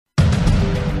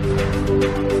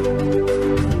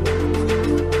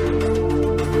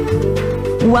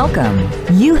Welcome.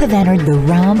 You have entered the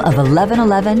realm of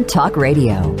 1111 Talk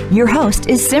Radio. Your host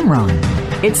is Simran.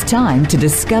 It's time to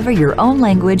discover your own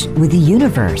language with the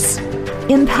universe.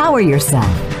 Empower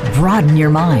yourself, broaden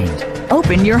your mind,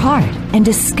 open your heart, and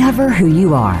discover who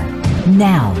you are.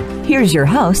 Now, here's your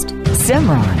host,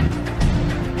 Simran.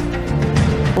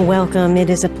 Welcome. It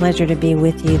is a pleasure to be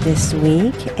with you this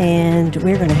week, and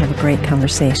we're going to have a great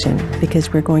conversation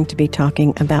because we're going to be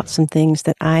talking about some things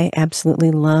that I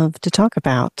absolutely love to talk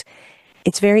about.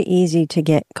 It's very easy to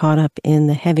get caught up in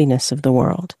the heaviness of the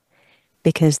world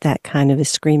because that kind of is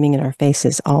screaming in our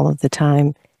faces all of the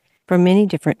time from many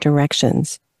different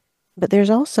directions. But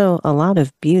there's also a lot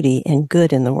of beauty and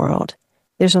good in the world.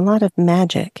 There's a lot of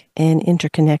magic and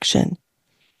interconnection.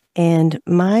 And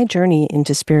my journey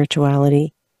into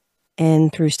spirituality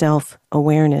and through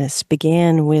self-awareness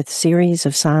began with series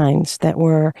of signs that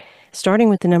were starting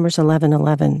with the numbers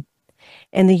 1111.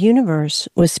 And the universe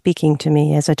was speaking to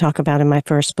me, as I talk about in my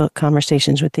first book,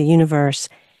 Conversations with the Universe,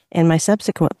 and my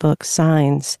subsequent book,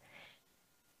 Signs.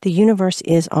 The universe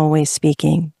is always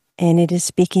speaking, and it is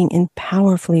speaking in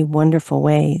powerfully wonderful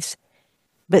ways.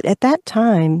 But at that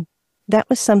time, that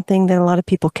was something that a lot of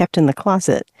people kept in the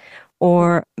closet,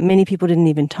 or many people didn't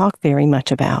even talk very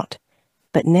much about.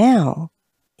 But now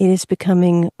it is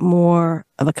becoming more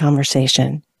of a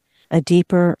conversation, a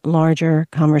deeper, larger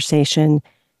conversation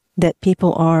that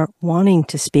people are wanting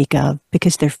to speak of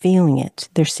because they're feeling it,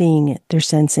 they're seeing it, they're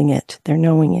sensing it, they're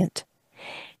knowing it.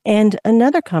 And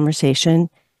another conversation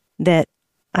that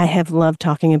I have loved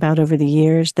talking about over the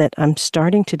years that I'm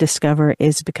starting to discover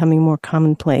is becoming more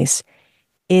commonplace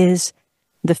is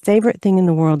the favorite thing in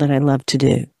the world that I love to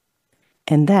do.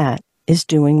 And that is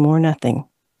doing more nothing.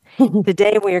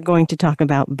 Today, we are going to talk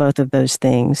about both of those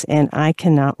things, and I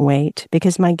cannot wait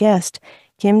because my guest,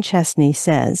 Kim Chestney,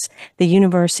 says the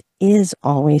universe is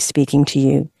always speaking to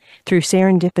you through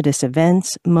serendipitous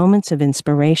events, moments of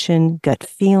inspiration, gut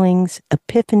feelings,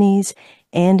 epiphanies,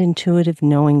 and intuitive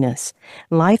knowingness.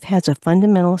 Life has a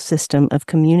fundamental system of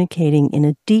communicating in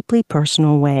a deeply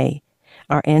personal way.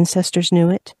 Our ancestors knew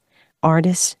it.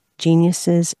 Artists,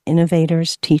 geniuses,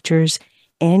 innovators, teachers,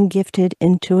 and gifted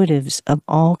intuitives of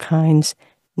all kinds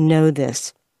know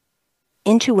this.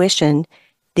 Intuition,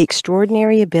 the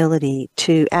extraordinary ability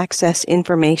to access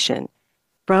information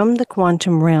from the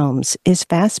quantum realms, is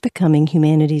fast becoming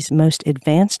humanity's most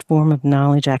advanced form of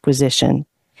knowledge acquisition.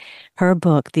 Her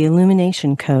book, The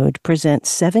Illumination Code, presents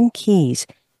 7 keys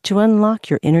to unlock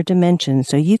your inner dimension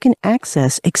so you can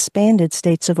access expanded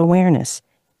states of awareness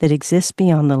that exist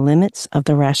beyond the limits of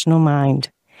the rational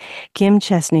mind. Kim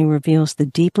Chestney reveals the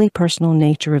deeply personal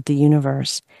nature of the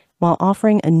universe while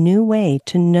offering a new way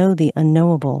to know the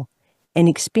unknowable and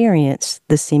experience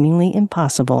the seemingly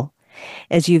impossible.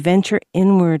 As you venture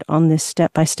inward on this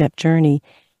step-by-step journey,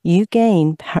 you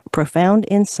gain profound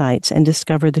insights and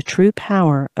discover the true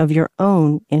power of your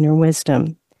own inner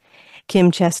wisdom.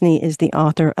 Kim Chestney is the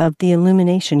author of The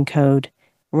Illumination Code,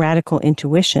 Radical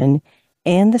Intuition,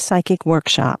 and the Psychic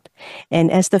Workshop. And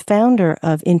as the founder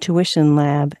of Intuition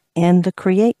Lab and the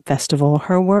Create Festival,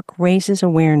 her work raises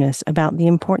awareness about the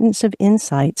importance of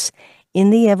insights in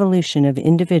the evolution of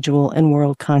individual and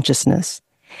world consciousness.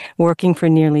 Working for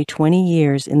nearly 20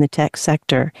 years in the tech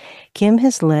sector, Kim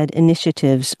has led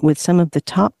initiatives with some of the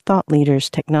top thought leaders,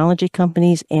 technology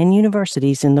companies, and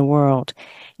universities in the world.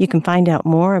 You can find out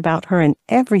more about her and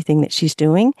everything that she's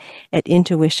doing at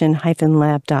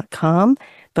intuition-lab.com.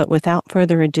 But without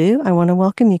further ado, I want to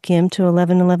welcome you, Kim, to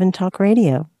 1111 Talk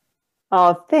Radio.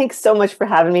 Oh, thanks so much for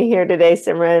having me here today,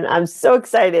 Simran. I'm so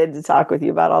excited to talk with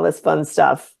you about all this fun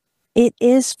stuff. It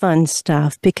is fun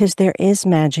stuff because there is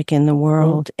magic in the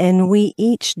world, and we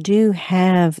each do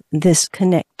have this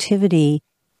connectivity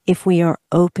if we are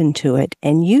open to it.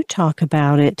 And you talk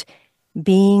about it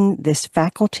being this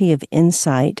faculty of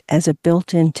insight as a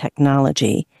built-in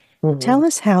technology. Tell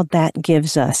us how that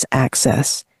gives us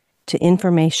access to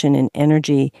information and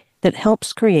energy that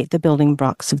helps create the building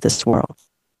blocks of this world.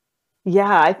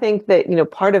 Yeah, I think that,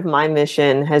 part of my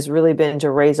mission has really been to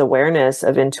raise awareness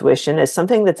of intuition as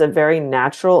something that's a very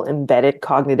natural, embedded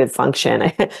cognitive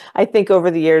function. I think over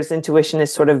the years, intuition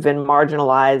has sort of been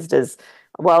marginalized as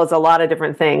well as a lot of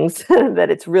different things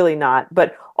that it's really not.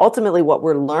 But ultimately, what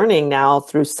we're learning now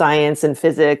through science and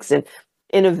physics and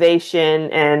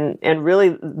innovation and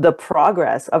really the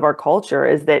progress of our culture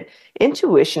is that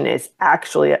intuition is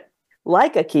actually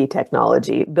like a key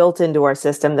technology built into our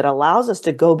system that allows us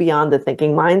to go beyond the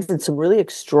thinking minds in some really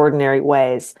extraordinary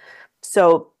ways.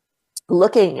 So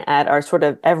looking at our sort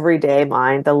of everyday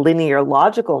mind, the linear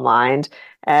logical mind,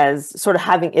 as sort of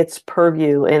having its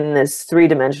purview in this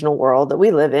three-dimensional world that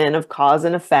we live in of cause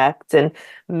and effect and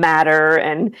matter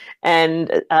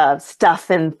and stuff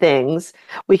and things.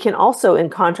 We can also, in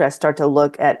contrast, start to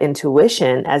look at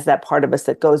intuition as that part of us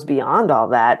that goes beyond all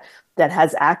that, that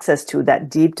has access to that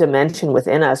deep dimension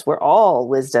within us where all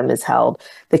wisdom is held,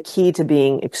 the key to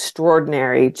being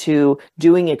extraordinary, to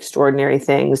doing extraordinary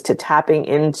things, to tapping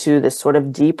into this sort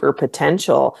of deeper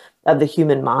potential of the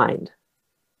human mind.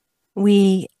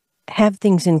 We have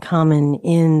things in common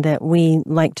in that we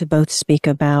like to both speak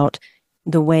about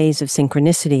the ways of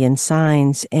synchronicity and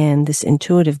signs and this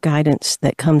intuitive guidance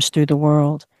that comes through the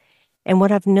world. And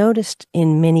what I've noticed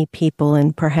in many people,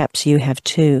 and perhaps you have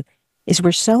too, is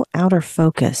we're so outer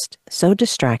focused, so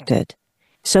distracted,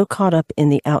 so caught up in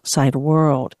the outside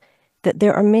world that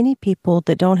there are many people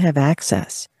that don't have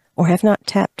access or have not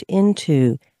tapped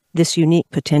into this unique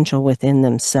potential within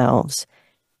themselves.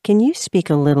 Can you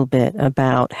speak a little bit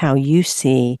about how you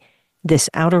see this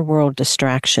outer world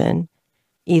distraction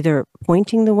either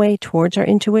pointing the way towards our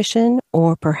intuition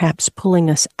or perhaps pulling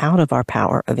us out of our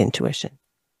power of intuition?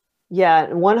 Yeah,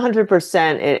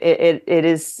 100%. It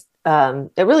is.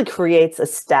 It really creates a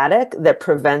static that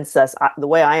prevents us, the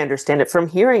way I understand it, from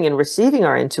hearing and receiving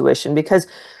our intuition, because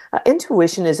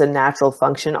intuition is a natural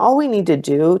function. All we need to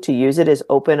do to use it is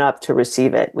open up to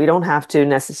receive it. We don't have to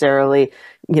necessarily,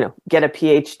 get a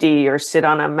PhD or sit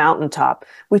on a mountaintop.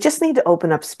 We just need to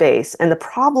open up space. And the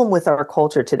problem with our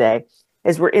culture today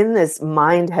is we're in this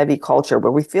mind-heavy culture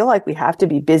where we feel like we have to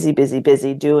be busy, busy,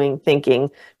 busy, doing, thinking,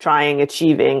 trying,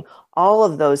 achieving, all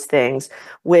of those things,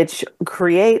 which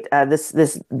create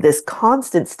this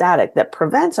constant static that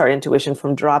prevents our intuition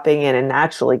from dropping in and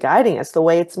naturally guiding us the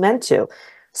way it's meant to.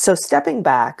 So stepping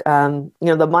back,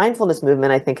 the mindfulness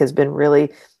movement, I think, has been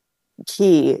really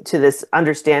key to this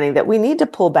understanding that we need to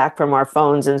pull back from our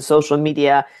phones and social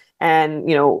media and,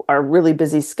 our really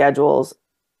busy schedules,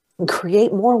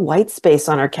 create more white space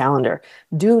on our calendar.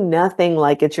 Do nothing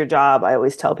like it's your job, I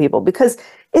always tell people, because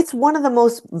it's one of the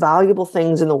most valuable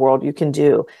things in the world you can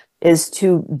do is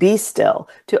to be still,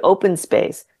 to open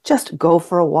space. Just go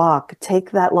for a walk,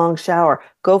 take that long shower,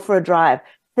 go for a drive.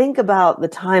 Think about the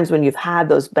times when you've had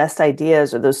those best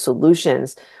ideas or those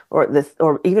solutions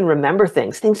or even remember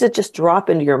things that just drop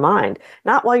into your mind,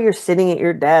 not while you're sitting at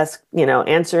your desk,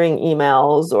 answering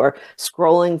emails or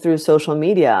scrolling through social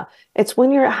media. It's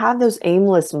when you have those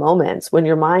aimless moments, when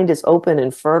your mind is open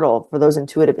and fertile for those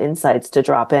intuitive insights to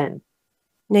drop in.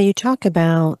 Now, you talk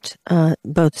about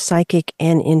both psychic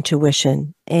and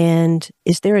intuition. And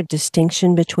is there a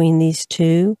distinction between these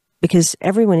two? Because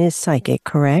everyone is psychic,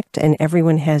 correct? And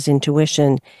everyone has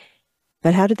intuition.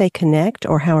 But how do they connect,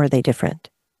 or how are they different?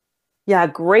 Yeah,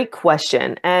 great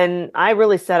question. And I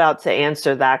really set out to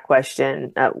answer that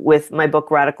question with my book,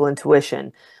 Radical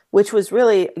Intuition, which was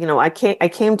really, I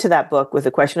came to that book with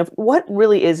the question of what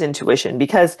really is intuition,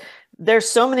 because there's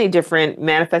so many different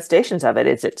manifestations of it.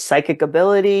 Is it psychic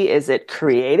ability? Is it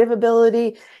creative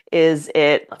ability? Is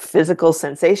it physical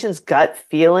sensations, gut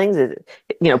feelings? Is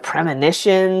it,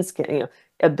 premonitions,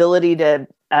 ability to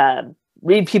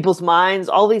read people's minds,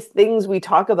 all these things we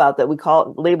talk about that we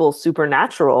label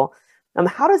supernatural.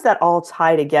 How does that all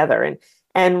tie together?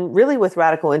 And really with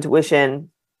Radical Intuition,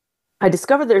 I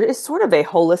discovered there is sort of a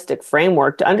holistic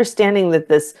framework to understanding that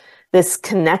this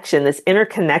connection, this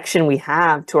interconnection we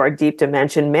have to our deep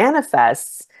dimension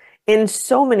manifests in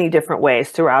so many different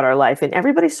ways throughout our life. And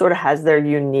everybody sort of has their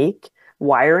unique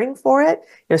wiring for it.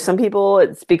 Some people,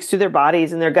 it speaks to their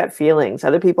bodies and their gut feelings.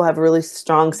 Other people have really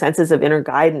strong senses of inner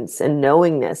guidance and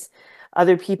knowingness.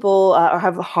 Other people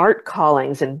have heart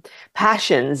callings and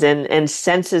passions and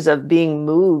senses of being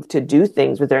moved to do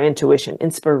things with their intuition,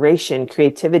 inspiration,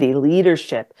 creativity,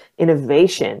 leadership,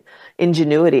 innovation,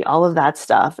 ingenuity, all of that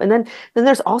stuff. And then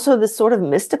there's also this sort of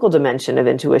mystical dimension of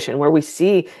intuition where we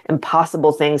see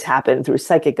impossible things happen through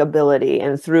psychic ability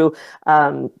and through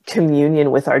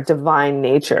communion with our divine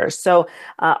nature. So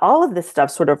all of this stuff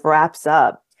sort of wraps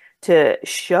up to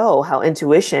show how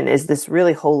intuition is this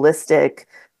really holistic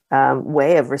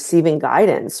way of receiving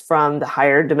guidance from the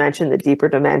higher dimension, the deeper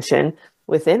dimension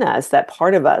within us, that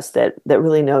part of us that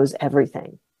really knows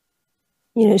everything.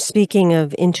 Speaking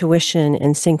of intuition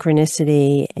and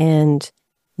synchronicity and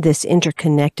this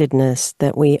interconnectedness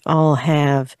that we all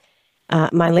have,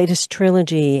 my latest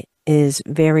trilogy is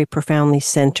very profoundly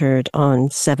centered on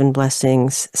 7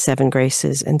 blessings, 7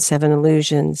 graces, and 7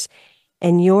 illusions.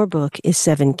 And your book is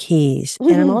 7 keys.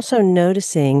 Mm-hmm. And I'm also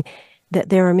noticing that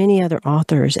there are many other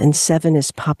authors, and 7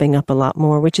 is popping up a lot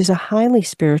more, which is a highly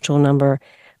spiritual number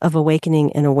of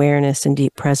awakening and awareness and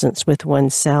deep presence with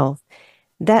oneself.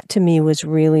 That to me was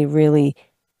really, really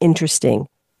interesting.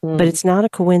 but it's not a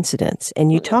coincidence.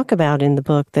 And you talk about in the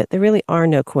book that there really are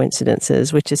no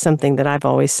coincidences, which is something that I've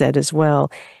always said as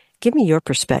well. Give me your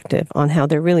perspective on how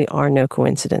there really are no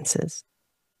coincidences.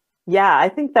 Yeah, I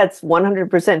think that's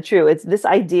 100% true. It's this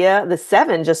idea, the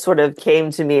seven just sort of came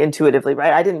to me intuitively,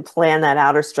 right? I didn't plan that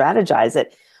out or strategize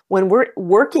it. When we're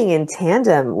working in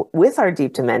tandem with our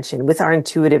deep dimension, with our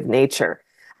intuitive nature,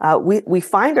 we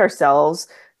find ourselves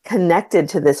connected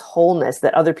to this wholeness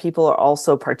that other people are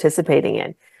also participating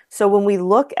in. So when we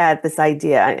look at this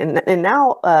idea, and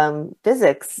now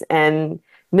physics and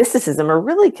mysticism are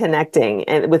really connecting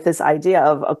with this idea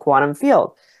of a quantum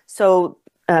field. So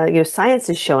science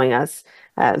is showing us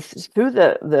through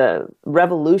the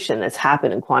revolution that's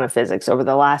happened in quantum physics over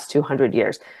the last 200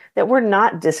 years that we're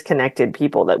not disconnected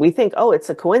people, that we think, oh, it's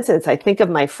a coincidence. I think of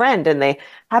my friend and they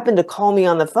happen to call me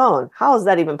on the phone. How is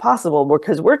that even possible?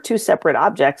 Because we're two separate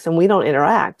objects and we don't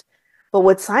interact. But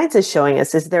what science is showing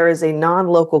us is there is a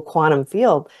non-local quantum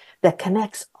field that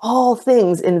connects all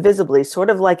things invisibly, sort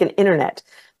of like an internet.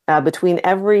 Between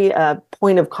every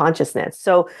point of consciousness.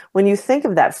 So when you think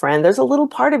of that friend, there's a little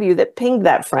part of you that pinged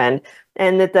that friend,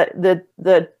 and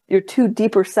that your two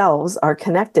deeper selves are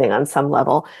connecting on some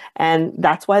level, and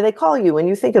that's why they call you when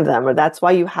you think of them, or that's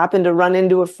why you happen to run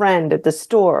into a friend at the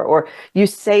store, or you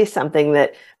say something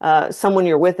that someone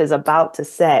you're with is about to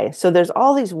say. So there's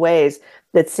all these ways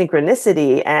that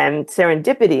synchronicity and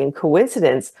serendipity and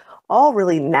coincidence all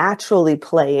really naturally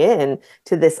play in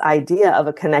to this idea of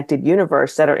a connected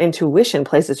universe that our intuition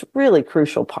plays this really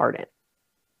crucial part in.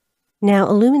 Now,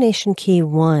 Illumination Key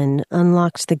 1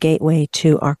 unlocks the gateway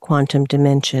to our quantum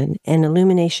dimension, and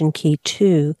Illumination Key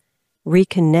 2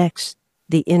 reconnects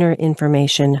the inner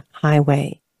information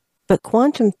highway. But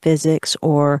quantum physics,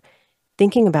 or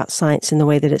thinking about science in the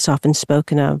way that it's often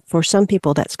spoken of, for some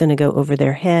people that's going to go over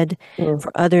their head.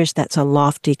 For others, that's a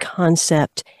lofty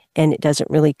concept, and it doesn't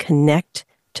really connect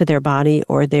to their body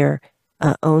or their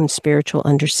own spiritual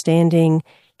understanding.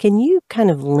 Can you kind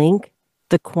of link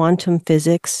the quantum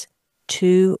physics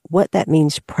to what that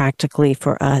means practically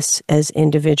for us as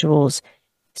individuals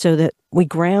so that we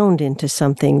ground into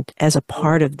something as a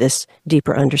part of this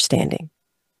deeper understanding?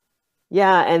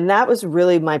 Yeah, and that was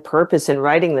really my purpose in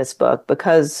writing this book,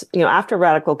 because, after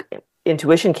radical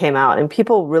intuition came out and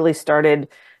people really started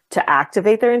to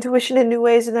activate their intuition in new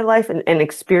ways in their life and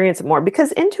experience it more,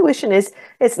 because intuition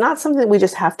it's not something that we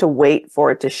just have to wait for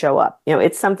it to show up.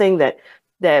 It's something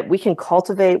that we can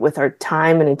cultivate with our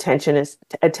time and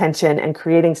attention and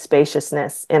creating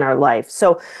spaciousness in our life.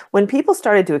 So when people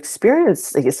started to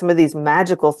experience some of these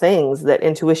magical things that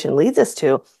intuition leads us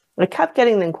to, I kept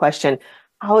getting the question,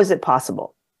 how is it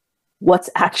possible?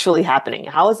 What's actually happening?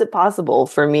 How is it possible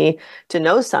for me to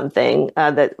know something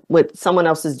that what someone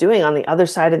else is doing on the other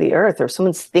side of the earth, or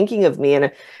someone's thinking of me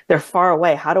and they're far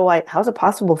away? How's it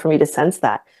possible for me to sense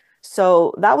that?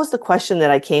 So that was the question that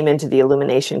I came into the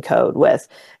Illumination Code with.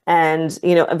 And,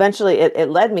 eventually it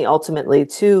led me ultimately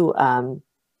to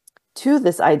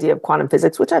this idea of quantum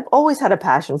physics, which I've always had a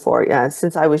passion for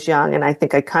since I was young. And I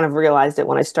think I kind of realized it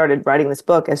when I started writing this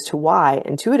book as to why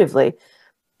intuitively.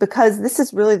 Because this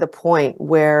is really the point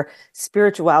where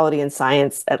spirituality and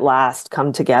science at last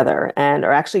come together and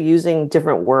are actually using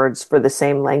different words for the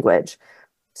same language.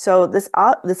 So this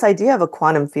idea of a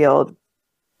quantum field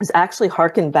is actually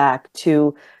harkened back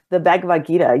to the Bhagavad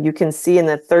Gita. You can see in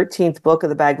the 13th book of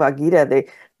the Bhagavad Gita,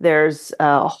 there's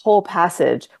a whole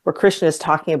passage where Krishna is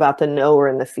talking about the knower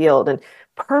in the field and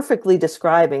perfectly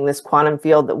describing this quantum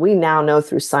field that we now know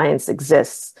through science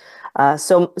exists.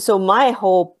 So my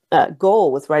whole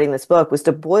goal with writing this book was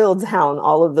to boil down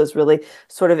all of those really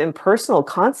sort of impersonal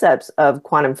concepts of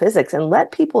quantum physics and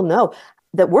let people know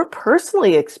that we're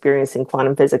personally experiencing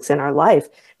quantum physics in our life.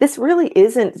 This really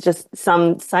isn't just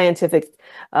some scientific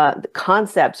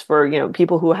concepts for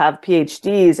people who have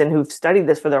PhDs and who've studied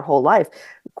this for their whole life.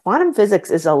 Quantum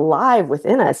physics is alive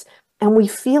within us, and we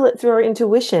feel it through our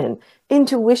intuition.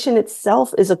 Intuition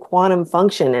itself is a quantum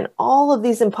function, and all of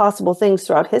these impossible things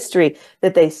throughout history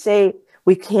that they say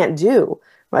we can't do,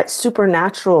 right?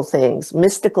 Supernatural things,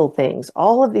 mystical things,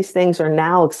 all of these things are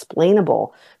now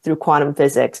explainable through quantum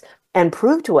physics and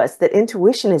prove to us that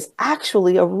intuition is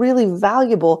actually a really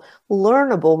valuable,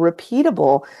 learnable,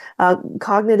 repeatable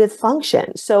cognitive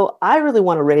function. So I really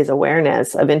want to raise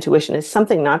awareness of intuition as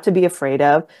something not to be afraid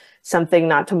of, something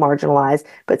not to marginalize,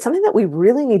 but something that we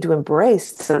really need to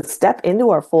embrace to step into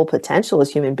our full potential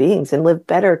as human beings and live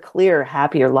better, clearer,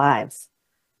 happier lives.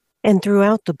 And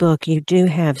throughout the book, you do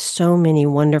have so many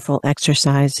wonderful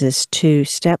exercises to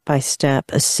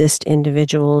step-by-step assist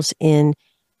individuals in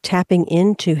tapping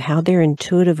into how their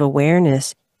intuitive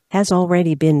awareness has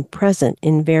already been present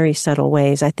in very subtle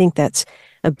ways. I think that's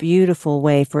a beautiful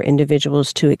way for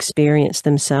individuals to experience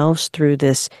themselves through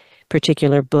this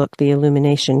particular book, The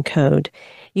Illumination Code.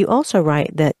 You also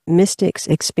write that mystics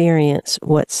experience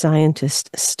what scientists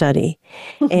study.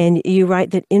 And you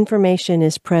write that information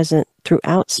is present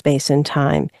throughout space and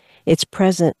time. It's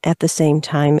present at the same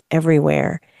time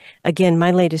everywhere. Again,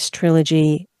 my latest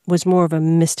trilogy was more of a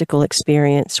mystical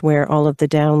experience where all of the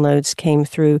downloads came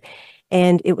through.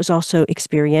 And it was also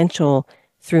experiential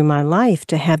through my life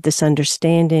to have this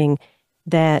understanding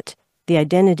that the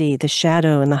identity, the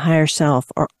shadow, and the higher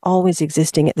self are always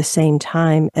existing at the same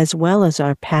time, as well as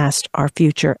our past, our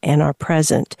future, and our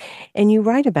present. And you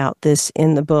write about this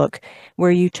in the book,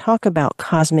 where you talk about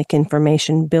cosmic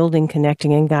information building,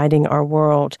 connecting, and guiding our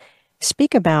world.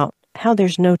 Speak about how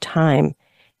there's no time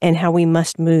and how we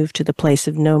must move to the place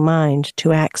of no mind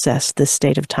to access this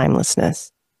state of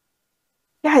timelessness.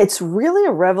 Yeah, it's really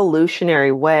a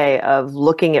revolutionary way of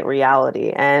looking at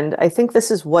reality. And I think this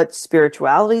is what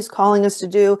spirituality is calling us to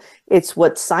do. It's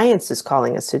what science is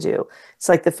calling us to do. It's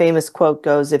like the famous quote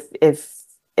goes,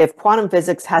 if quantum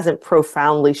physics hasn't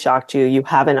profoundly shocked you, you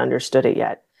haven't understood it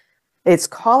yet. It's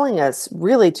calling us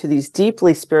really to these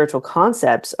deeply spiritual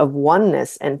concepts of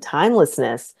oneness and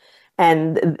timelessness,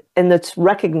 and this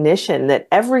recognition that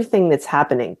everything that's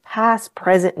happening, past,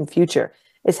 present, and future,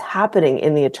 is happening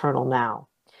in the eternal now.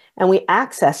 And we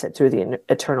access it through the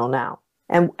eternal now.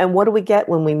 And what do we get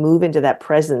when we move into that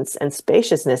presence and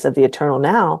spaciousness of the eternal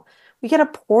now? We get a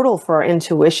portal for our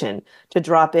intuition to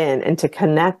drop in and to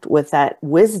connect with that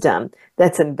wisdom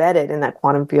that's embedded in that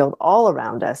quantum field all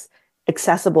around us,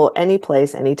 accessible any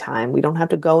place, anytime. We don't have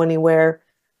to go anywhere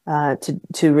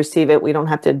to receive it. We don't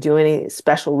have to do any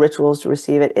special rituals to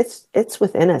receive it. It's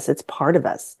within us. It's part of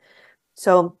us.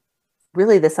 So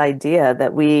really this idea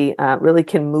that we really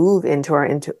can move into our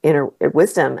inner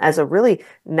wisdom as a really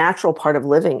natural part of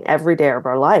living every day of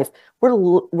our life. We're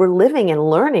living and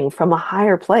learning from a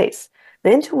higher place.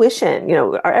 The intuition,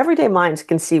 our everyday minds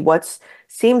can see what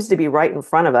seems to be right in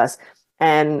front of us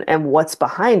and what's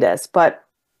behind us. But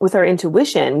with our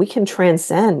intuition, we can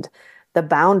transcend the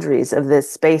boundaries of this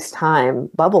space-time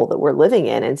bubble that we're living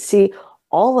in and see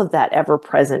all of that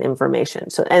ever-present information.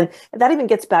 So, and that even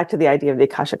gets back to the idea of the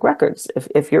Akashic records.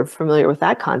 If you're familiar with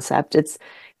that concept, it's,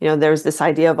 there's this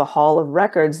idea of a hall of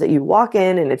records that you walk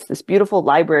in, and it's this beautiful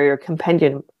library or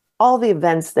compendium, all the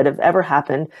events that have ever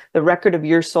happened, the record of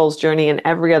your soul's journey and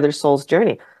every other soul's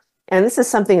journey. And this is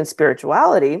something in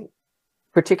spirituality,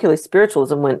 particularly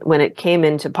spiritualism, when it came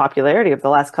into popularity over the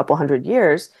last couple hundred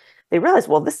years, they realized,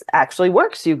 well, this actually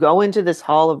works. You go into this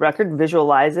hall of record,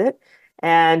 visualize it,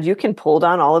 and you can pull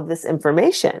down all of this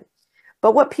information.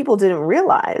 But what people didn't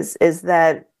realize is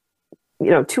that,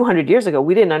 200 years ago,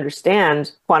 we didn't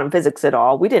understand quantum physics at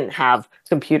all. We didn't have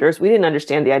computers. We didn't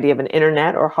understand the idea of an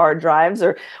internet or hard drives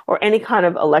or any kind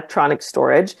of electronic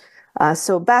storage.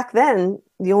 So back then,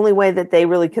 the only way that they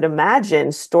really could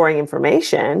imagine storing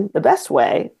information, the best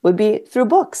way, would be through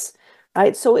books.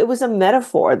 Right? So it was a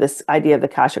metaphor, this idea of the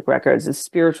Akashic records, the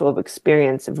spiritual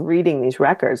experience of reading these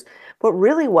records. But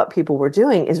really what people were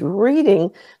doing is reading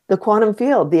the quantum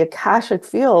field, the Akashic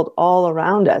field all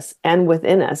around us and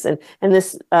within us. And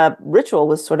this ritual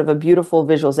was sort of a beautiful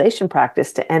visualization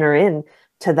practice to enter in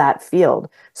to that field.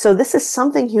 So this is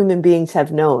something human beings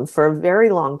have known for a very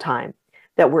long time,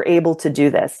 that we're able to do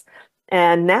this.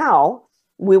 And now,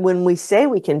 when we say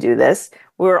we can do this,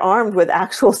 we're armed with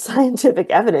actual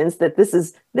scientific evidence that this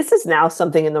is now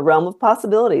something in the realm of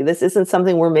possibility. This isn't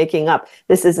something we're making up.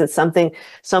 This isn't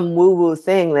some woo-woo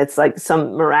thing that's like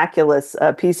some miraculous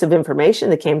piece of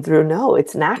information that came through. No,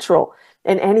 it's natural,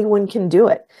 and anyone can do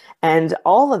it. And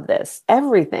all of this,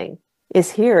 everything,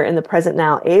 is here in the present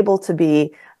now, able to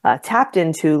be tapped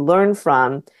into, learn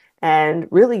from, and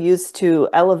really used to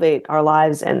elevate our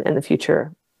lives and the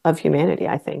future of humanity,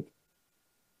 I think.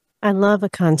 I love a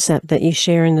concept that you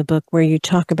share in the book where you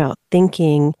talk about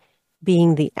thinking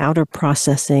being the outer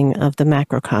processing of the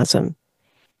macrocosm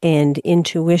and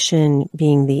intuition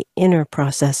being the inner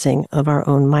processing of our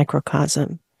own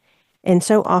microcosm. And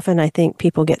so often I think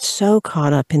people get so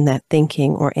caught up in that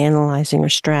thinking or analyzing or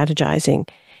strategizing,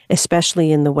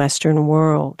 especially in the Western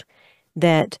world,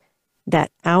 that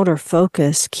outer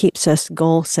focus keeps us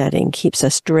goal setting, keeps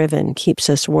us driven, keeps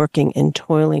us working and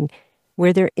toiling,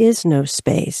 where there is no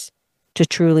space to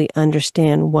truly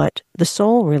understand what the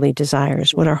soul really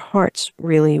desires, what our hearts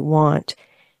really want.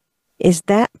 Is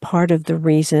that part of the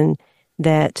reason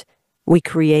that we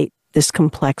create this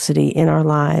complexity in our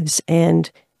lives? And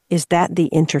is that the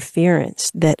interference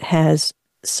that has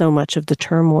so much of the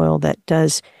turmoil that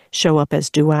does show up as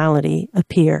duality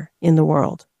appear in the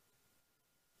world?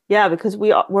 Yeah, because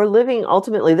we're living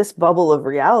ultimately this bubble of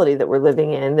reality that we're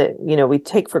living in that, we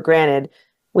take for granted.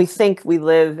 We think we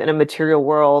live in a material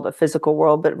world, a physical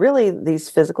world, but really these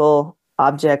physical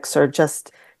objects are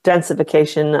just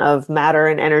densification of matter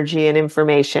and energy and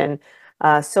information.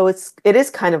 So it is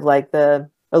kind of like the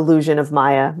illusion of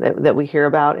Maya that we hear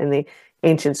about in the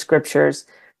ancient scriptures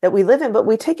that we live in, but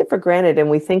we take it for granted and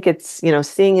we think it's,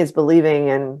 seeing is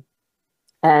believing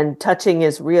and touching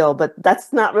is real, but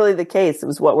that's not really the case. It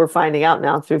was what we're finding out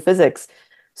now through physics.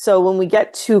 So when we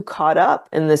get too caught up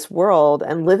in this world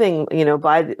and living,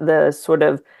 by the sort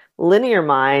of linear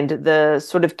mind, the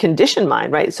sort of conditioned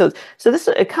mind, right? So this,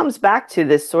 it comes back to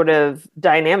this sort of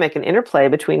dynamic and interplay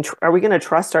between, are we going to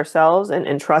trust ourselves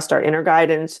and trust our inner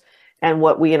guidance and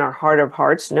what we in our heart of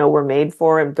hearts know we're made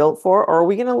for and built for? Or are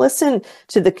we going to listen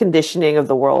to the conditioning of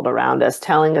the world around us,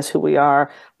 telling us who we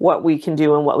are, what we can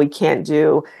do and what we can't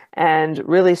do, and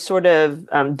really sort of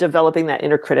developing that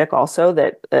inner critic also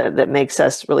that makes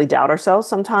us really doubt ourselves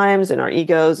sometimes and our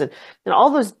egos and all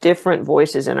those different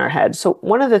voices in our head. So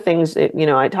one of the things that,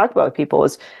 I talk about with people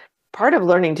is part of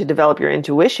learning to develop your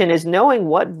intuition is knowing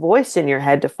what voice in your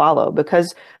head to follow,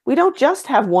 because we don't just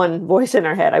have one voice in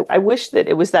our head. I wish that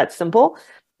it was that simple,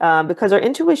 because our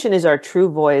intuition is our true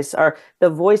voice, the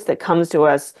voice that comes to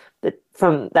us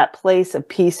from that place of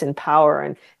peace and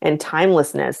power and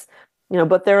timelessness.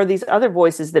 But there are these other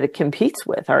voices that it competes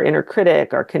with: our inner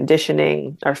critic, our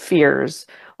conditioning, our fears,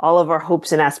 all of our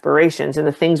hopes and aspirations, and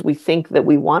the things we think that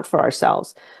we want for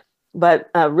ourselves. But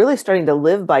really starting to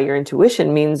live by your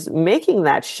intuition means making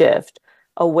that shift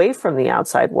away from the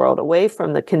outside world, away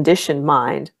from the conditioned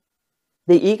mind,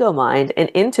 the ego mind, and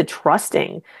into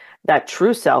trusting that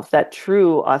true self, that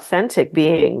true authentic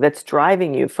being that's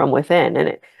driving you from within. And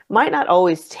it might not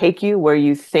always take you where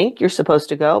you think you're supposed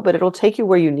to go, but it'll take you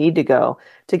where you need to go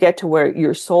to get to where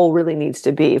your soul really needs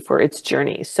to be for its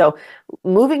journey. So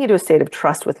moving into a state of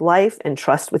trust with life and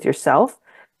trust with yourself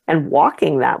and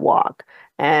walking that walk,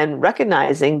 and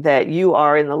recognizing that you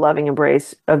are in the loving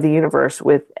embrace of the universe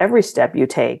with every step you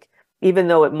take, even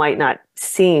though it might not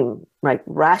seem like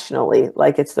rationally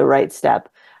like it's the right step.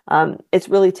 It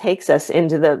really takes us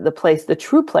into the place, the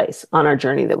true place on our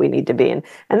journey that we need to be in.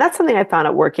 And that's something I found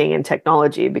out working in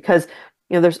technology, because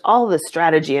there's all this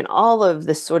strategy and all of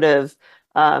this sort of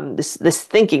this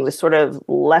thinking, this sort of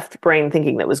left brain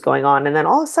thinking that was going on. And then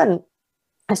all of a sudden,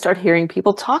 I start hearing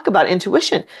people talk about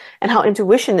intuition and how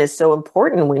intuition is so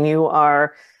important when you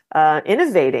are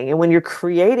innovating and when you're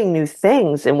creating new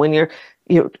things and when you're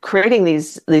creating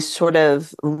these sort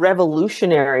of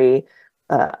revolutionary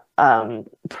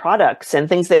products and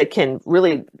things that can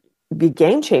really be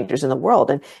game changers in the world.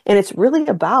 And it's really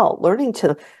about learning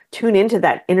to tune into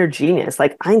that inner genius,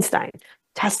 like Einstein,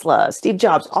 Tesla, Steve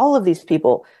Jobs, all of these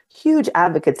people, huge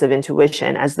advocates of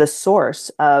intuition as the source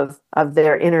of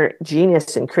their inner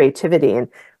genius and creativity and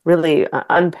really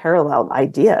unparalleled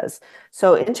ideas.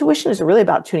 So intuition is really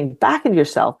about tuning back into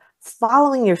yourself,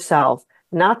 following yourself,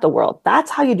 not the world.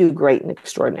 That's how you do great and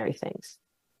extraordinary things.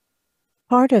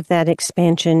 Part of that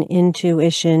expansion,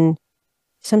 intuition,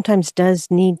 sometimes does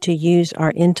need to use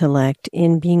our intellect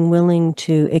in being willing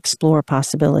to explore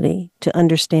possibility, to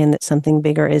understand that something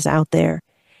bigger is out there.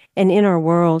 And in our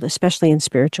world, especially in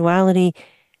spirituality,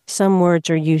 some words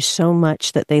are used so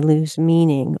much that they lose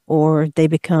meaning, or they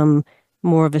become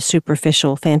more of a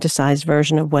superficial, fantasized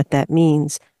version of what that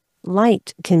means.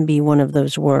 Light can be one of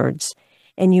those words.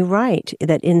 And you write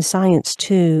that in science,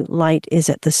 too, light is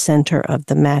at the center of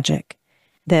the magic,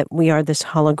 that we are this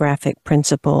holographic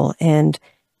principle, and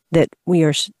that we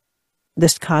are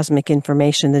this cosmic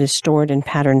information that is stored in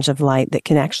patterns of light that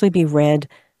can actually be read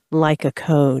like a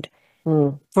code.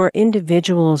 For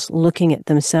individuals looking at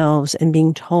themselves and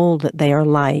being told that they are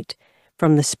light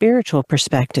from the spiritual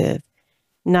perspective,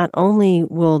 not only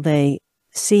will they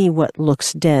see what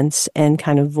looks dense and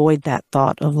kind of void that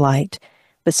thought of light,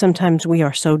 but sometimes we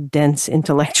are so dense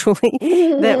intellectually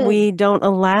that we don't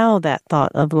allow that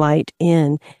thought of light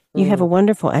in. You have a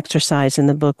wonderful exercise in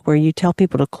the book where you tell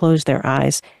people to close their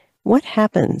eyes. What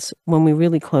happens when we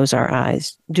really close our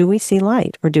eyes? Do we see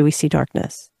light or do we see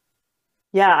darkness?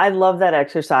 Yeah, I love that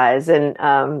exercise. And,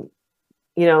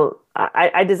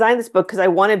 I designed this book because I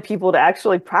wanted people to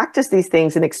actually practice these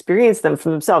things and experience them for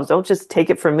themselves. Don't just take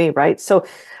it from me, right? So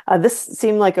this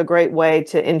seemed like a great way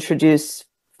to introduce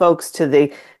folks to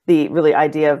the really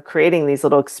idea of creating these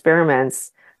little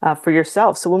experiments for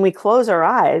yourself. So when we close our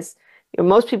eyes,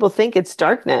 most people think it's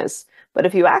darkness, but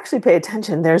if you actually pay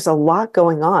attention, there's a lot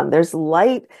going on. There's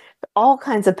light, all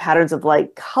kinds of patterns of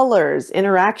light, colors,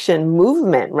 interaction,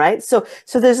 movement, right? So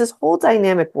there's this whole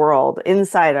dynamic world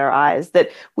inside our eyes that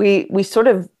we sort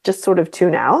of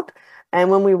tune out. And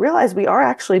when we realize we are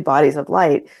actually bodies of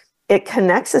light, it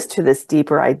connects us to this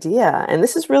deeper idea. And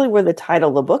this is really where the title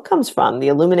of the book comes from, the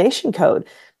Illumination Code,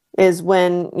 is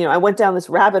when, I went down this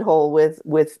rabbit hole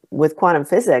with quantum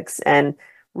physics and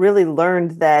really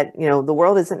learned that, the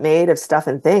world isn't made of stuff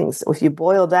and things. If you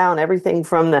boil down everything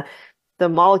from the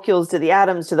molecules to the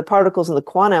atoms to the particles and the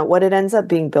quanta, what it ends up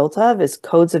being built of is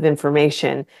codes of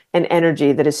information and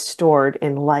energy that is stored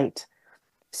in light.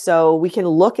 So we can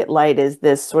look at light as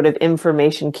this sort of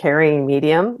information carrying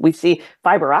medium. We see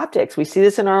fiber optics. We see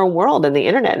this in our own world and the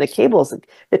internet and the cables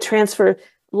that transfer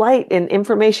light and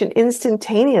information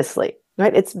instantaneously,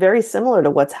 right? It's very similar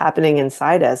to what's happening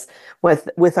inside us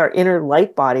with our inner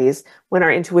light bodies when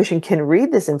our intuition can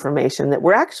read this information that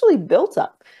we're actually built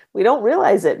up. We don't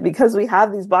realize it because we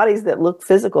have these bodies that look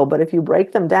physical, but if you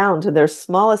break them down to their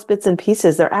smallest bits and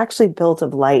pieces, they're actually built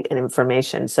of light and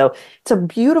information. So it's a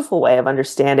beautiful way of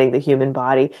understanding the human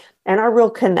body and our real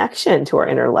connection to our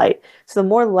inner light. So the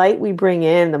more light we bring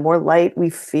in, the more light we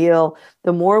feel,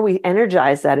 the more we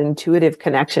energize that intuitive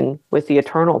connection with the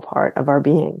eternal part of our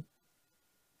being.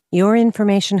 Your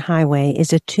information highway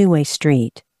is a two-way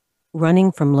street,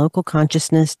 running from local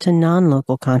consciousness to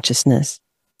non-local consciousness,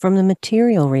 from the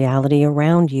material reality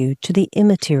around you to the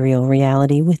immaterial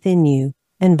reality within you,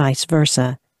 and vice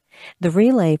versa. The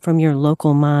relay from your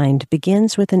local mind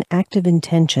begins with an active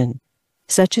intention,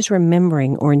 such as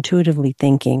remembering or intuitively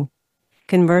thinking.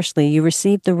 Conversely, you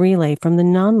receive the relay from the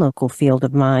non-local field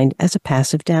of mind as a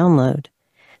passive download,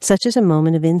 such as a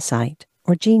moment of insight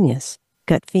or genius,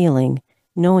 gut feeling,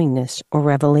 knowingness, or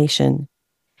revelation.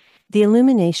 The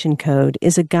Illumination Code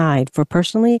is a guide for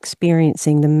personally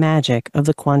experiencing the magic of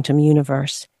the quantum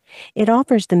universe. It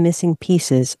offers the missing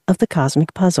pieces of the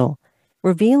cosmic puzzle,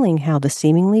 revealing how the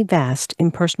seemingly vast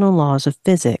impersonal laws of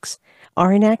physics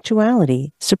are in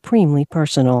actuality supremely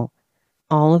personal.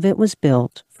 All of it was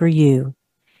built for you.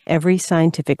 Every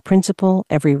scientific principle,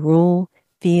 every rule,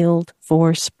 field,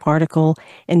 force, particle,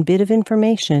 and bit of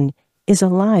information is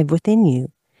alive within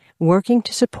you, working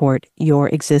to support your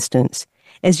existence.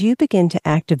 As you begin to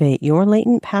activate your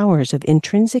latent powers of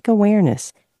intrinsic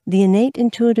awareness, the innate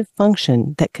intuitive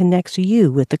function that connects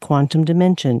you with the quantum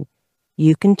dimension,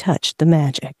 you can touch the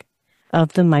magic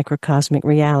of the microcosmic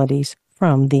realities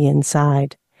from the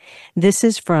inside. This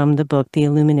is from the book, The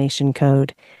Illumination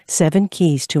Code, 7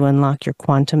 Keys to Unlock Your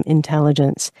Quantum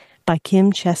Intelligence, by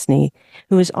Kim Chestney,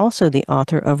 who is also the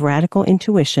author of Radical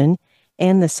Intuition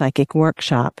and the Psychic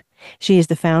Workshop. She is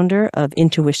the founder of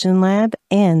Intuition Lab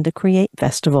and the Create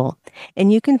Festival,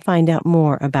 and you can find out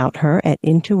more about her at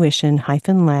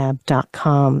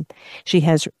intuition-lab.com. She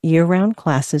has year-round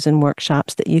classes and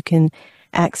workshops that you can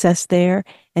access there,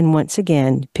 and once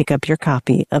again, pick up your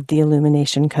copy of The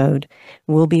Illumination Code.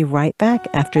 We'll be right back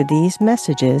after these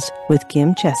messages with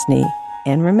Kim Chestney.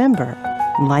 And remember,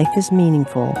 life is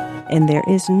meaningful, and there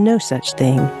is no such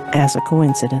thing as a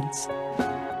coincidence.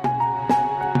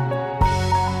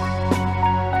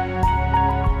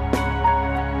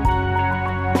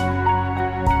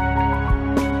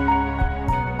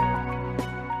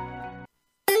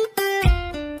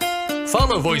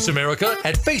 Follow Voice America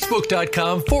at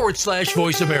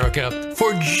facebook.com/Voice America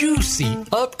for juicy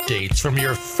updates from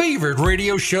your favorite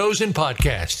radio shows and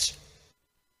podcasts.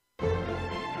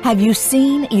 Have you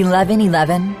seen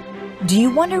 1111? Do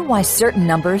you wonder why certain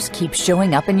numbers keep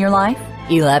showing up in your life?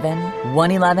 11,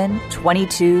 111,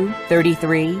 22,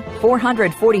 33,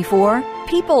 444.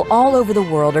 People all over the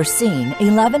world are seeing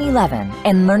 1111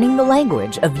 and learning the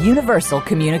language of universal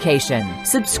communication.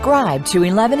 Subscribe to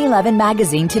 1111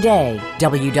 Magazine today.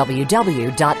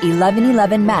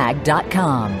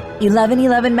 www.1111mag.com.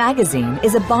 1111 Magazine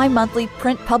is a bi-monthly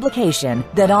print publication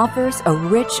that offers a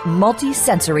rich,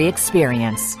 multi-sensory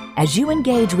experience. As you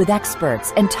engage with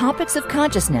experts and topics of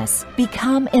consciousness,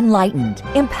 become enlightened,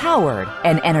 empowered,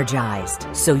 and energized,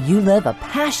 so you live a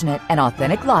passionate and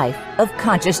authentic life of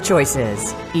conscious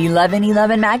choices.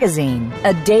 1111 Magazine,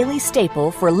 a daily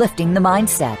staple for lifting the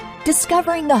mindset,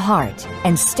 discovering the heart,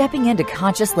 and stepping into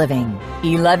conscious living.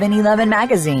 1111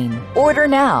 Magazine. Order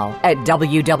now at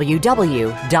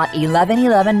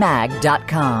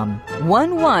www.1111mag.com.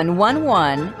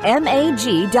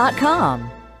 1111mag.com.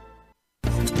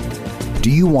 Do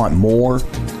you want more?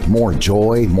 More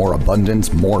joy, more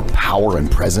abundance, more power and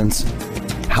presence?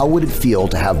 How would it feel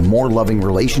to have more loving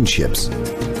relationships,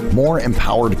 more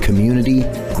empowered community,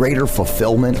 greater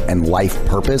fulfillment, and life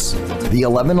purpose? The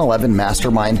 1111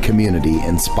 Mastermind community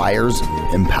inspires,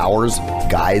 empowers,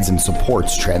 guides, and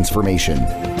supports transformation.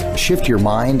 Shift your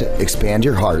mind, expand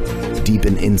your heart,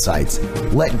 deepen insights,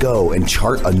 let go and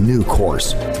chart a new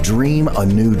course, dream a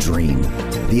new dream.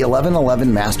 The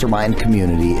 1111 Mastermind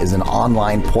community is an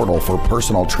online portal for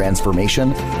personal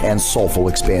transformation and soulful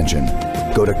expansion.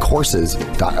 Go to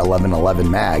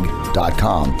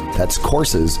courses.1111mag.com. That's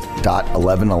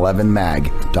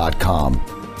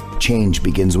courses.1111mag.com. Change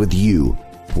begins with you.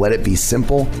 Let it be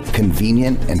simple,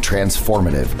 convenient, and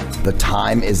transformative. The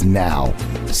time is now.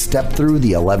 Step through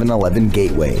the 1111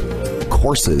 gateway.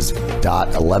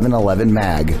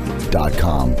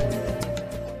 Courses.1111mag.com.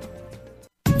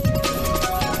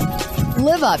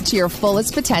 Live up to your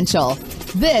fullest potential.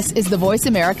 This is the Voice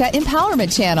America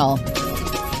Empowerment Channel.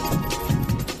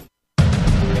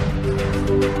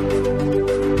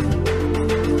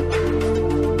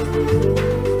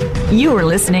 You are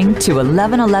listening to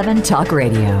 1111 Talk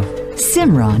Radio.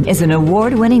 Simran is an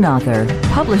award-winning author,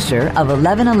 publisher of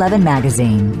 1111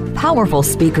 Magazine, powerful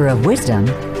speaker of wisdom,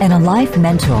 and a life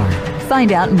mentor.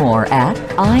 Find out more at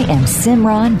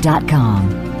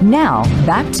IamSimran.com. Now,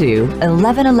 back to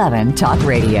 1111 Talk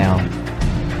Radio.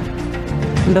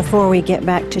 Before we get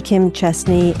back to Kim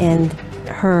Chestney and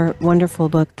her wonderful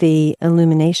book, The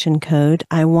Illumination Code,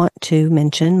 I want to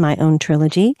mention my own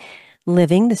trilogy,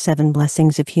 Living the 7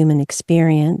 Blessings of Human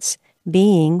Experience,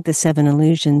 Being the 7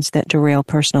 Illusions that Derail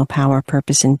Personal Power,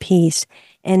 Purpose, and Peace,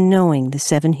 and Knowing the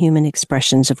 7 Human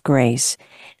Expressions of Grace.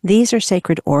 These are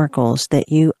sacred oracles that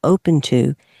you open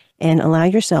to and allow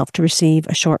yourself to receive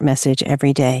a short message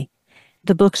every day.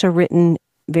 The books are written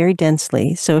very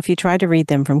densely, so if you try to read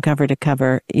them from cover to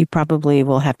cover, you probably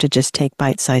will have to just take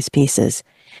bite-sized pieces.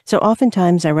 So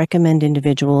oftentimes I recommend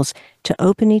individuals to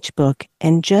open each book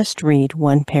and just read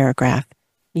one paragraph.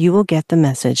 You will get the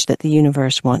message that the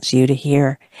universe wants you to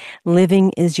hear.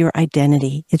 Living is your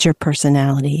identity. It's your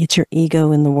personality. It's your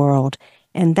ego in the world.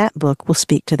 And that book will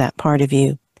speak to that part of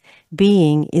you.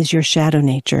 Being is your shadow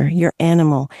nature, your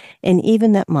animal, and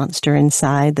even that monster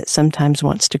inside that sometimes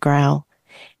wants to growl.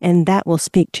 And that will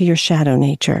speak to your shadow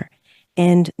nature.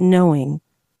 And knowing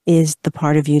is the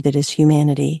part of you that is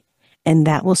humanity. And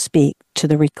that will speak to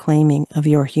the reclaiming of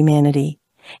your humanity.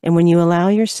 And when you allow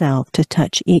yourself to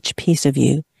touch each piece of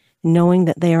you, knowing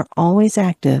that they are always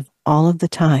active all of the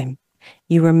time,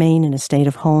 you remain in a state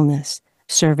of wholeness,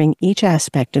 serving each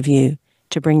aspect of you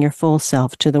to bring your full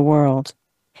self to the world.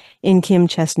 In Kim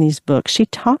Chestney's book, she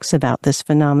talks about this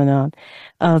phenomenon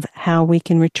of how we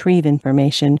can retrieve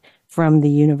information from the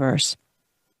universe.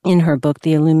 In her book,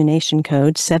 The Illumination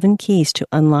Code, 7 Keys to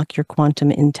Unlock Your Quantum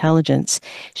Intelligence,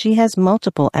 she has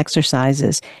multiple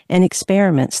exercises and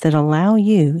experiments that allow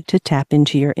you to tap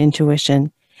into your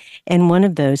intuition. And one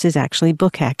of those is actually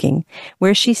book hacking,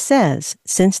 where she says,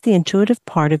 since the intuitive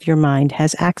part of your mind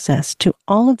has access to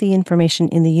all of the information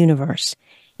in the universe,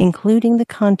 including the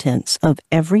contents of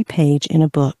every page in a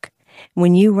book,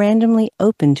 when you randomly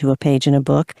open to a page in a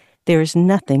book, there is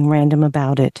nothing random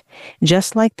about it.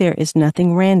 Just like there is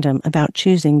nothing random about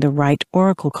choosing the right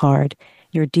oracle card,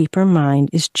 your deeper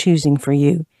mind is choosing for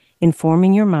you,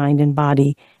 informing your mind and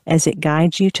body as it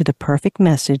guides you to the perfect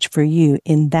message for you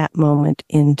in that moment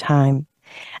in time.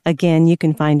 Again, you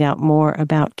can find out more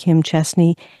about Kim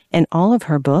Chestney and all of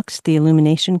her books, The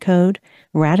Illumination Code,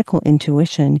 Radical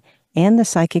Intuition, and the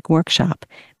Psychic Workshop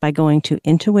by going to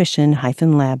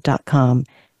intuition-lab.com.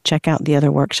 Check out the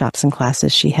other workshops and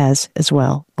classes she has as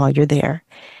well while you're there.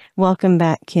 Welcome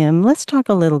back, Kim. Let's talk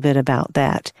a little bit about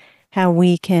that, how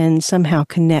we can somehow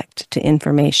connect to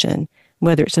information,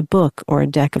 whether it's a book or a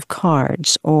deck of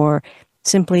cards, or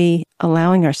simply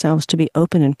allowing ourselves to be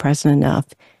open and present enough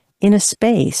in a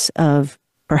space of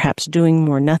perhaps doing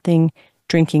more nothing,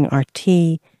 drinking our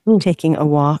tea, taking a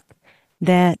walk,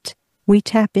 that we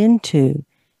tap into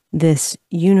this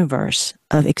universe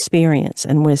of experience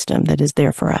and wisdom that is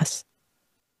there for us.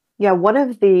 Yeah, one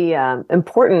of the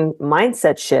important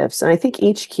mindset shifts, and I think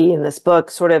each key in this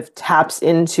book sort of taps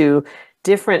into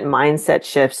different mindset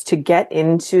shifts to get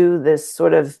into this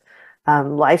sort of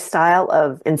lifestyle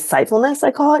of insightfulness,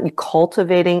 I call it,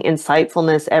 cultivating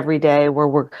insightfulness every day, where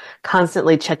we're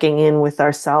constantly checking in with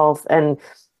ourselves and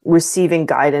receiving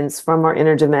guidance from our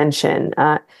inner dimension.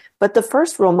 But the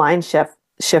first real mind shift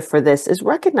for this is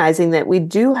recognizing that we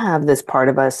do have this part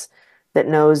of us that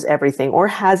knows everything or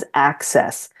has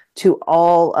access to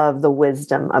all of the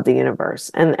wisdom of the universe.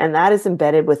 And that is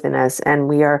embedded within us, and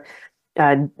we are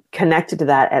connected to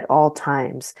that at all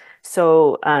times.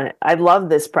 So I love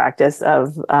this practice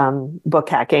of book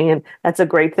hacking, and that's a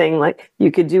great thing like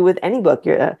you could do with any book,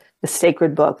 the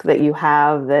sacred book that you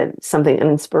have, an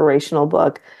inspirational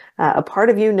book. A part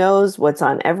of you knows what's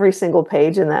on every single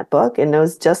page in that book and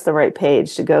knows just the right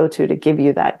page to go to give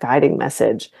you that guiding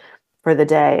message for the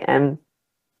day. And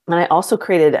And I also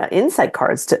created insight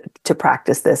cards to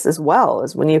practice this as well,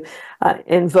 as when you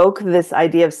invoke this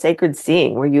idea of sacred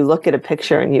seeing, where you look at a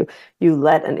picture and you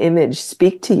let an image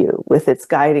speak to you with its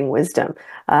guiding wisdom.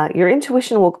 Your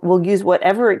intuition will use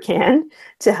whatever it can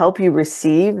to help you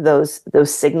receive those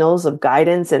signals of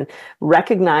guidance and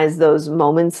recognize those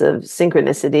moments of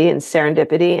synchronicity and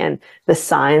serendipity and the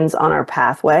signs on our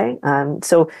pathway.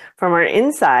 So from our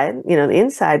inside, the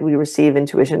inside, we receive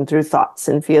intuition through thoughts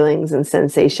and feelings and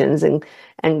sensations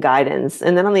and guidance.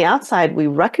 And then on the outside, we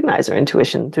recognize our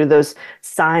intuition through those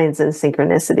signs and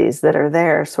synchronicities that are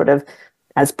there sort of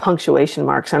as punctuation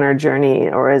marks on our journey,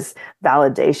 or as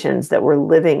validations that we're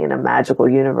living in a magical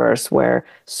universe where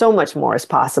so much more is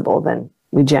possible than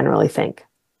we generally think.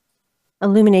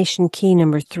 Illumination key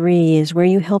number 3 is where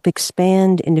you help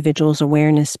expand individuals'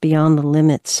 awareness beyond the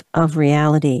limits of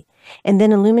reality. And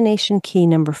then illumination key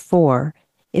number 4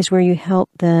 is where you help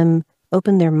them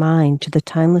open their mind to the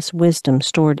timeless wisdom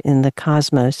stored in the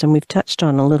cosmos. And we've touched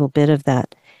on a little bit of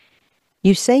that.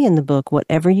 You say in the book,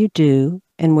 whatever you do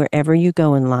and wherever you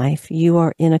go in life, you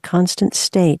are in a constant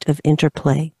state of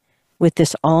interplay with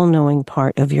this all-knowing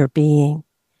part of your being.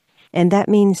 And that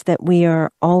means that we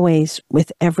are always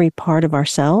with every part of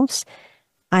ourselves.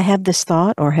 I have this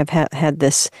thought, or have had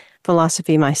this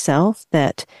philosophy myself,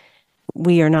 that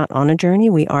we are not on a journey,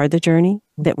 we are the journey,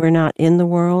 that we're not in the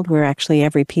world, we're actually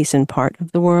every piece and part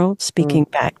of the world speaking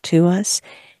back to us,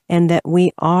 and that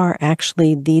we are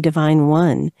actually the divine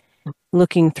one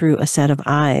looking through a set of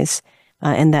eyes.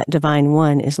 And that divine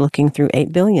one is looking through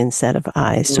 8 billion set of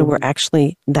eyes. So we're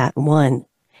actually that one.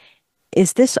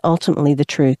 Is this ultimately the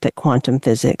truth that quantum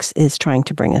physics is trying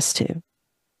to bring us to?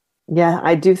 Yeah,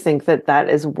 I do think that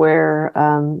is where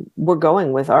we're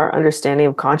going with our understanding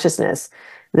of consciousness.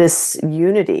 This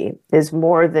unity is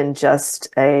more than just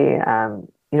a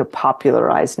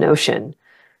popularized notion.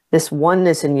 This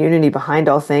oneness and unity behind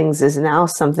all things is now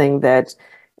something that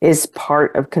is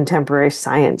part of contemporary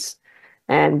science.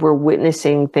 And we're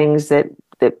witnessing things that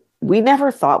we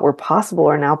never thought were possible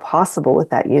are now possible with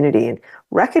that unity, and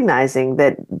recognizing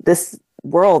that this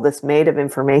world that's made of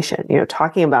information,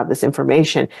 talking about this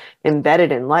information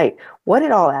embedded in light, what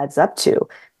it all adds up to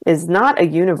is not a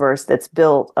universe that's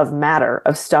built of matter,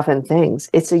 of stuff and things.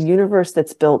 It's a universe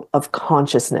that's built of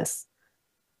consciousness.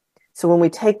 So when we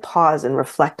take pause and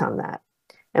reflect on that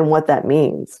and what that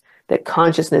means, that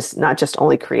consciousness not just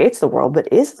only creates the world,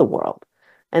 but is the world.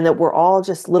 And that we're all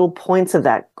just little points of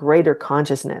that greater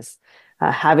consciousness,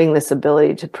 having this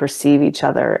ability to perceive each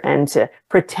other and to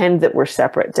pretend that we're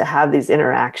separate, to have these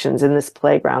interactions in this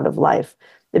playground of life.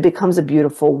 It becomes a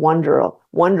beautiful,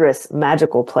 wondrous,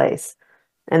 magical place.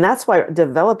 And that's why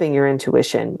developing your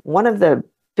intuition, one of the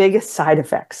biggest side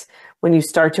effects when you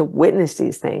start to witness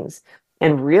these things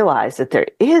and realize that there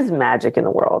is magic in the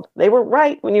world. They were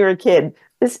right when you were a kid.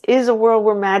 This is a world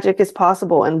where magic is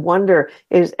possible and wonder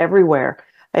is everywhere.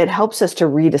 It helps us to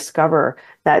rediscover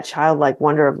that childlike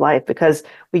wonder of life, because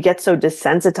we get so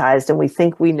desensitized and we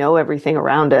think we know everything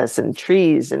around us, and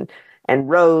trees and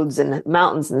roads and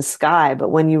mountains and sky. But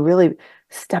when you really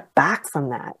step back from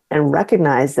that and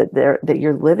recognize that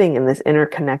you're living in this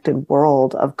interconnected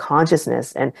world of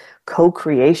consciousness and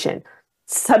co-creation,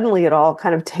 suddenly it all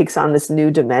kind of takes on this new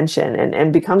dimension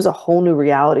and becomes a whole new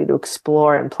reality to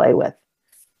explore and play with.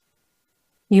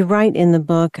 You write in the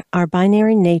book, our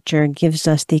binary nature gives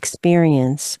us the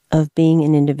experience of being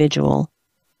an individual,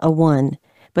 a one,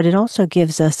 but it also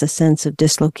gives us a sense of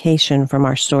dislocation from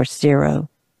our source zero.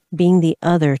 Being the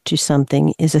other to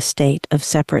something is a state of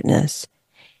separateness.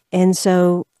 And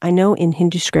so I know in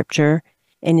Hindu scripture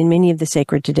and in many of the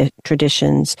sacred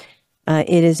traditions,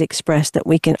 it is expressed that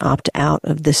we can opt out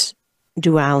of this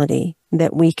duality,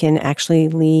 that we can actually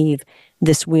leave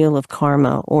this wheel of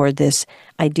karma or this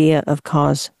idea of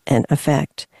cause and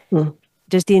effect.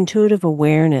 Does the intuitive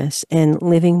awareness and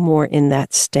living more in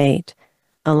that state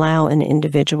allow an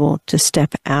individual to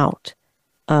step out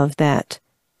of that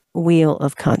wheel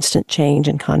of constant change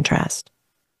and contrast?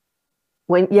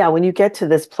 When you get to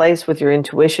this place with your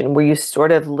intuition where you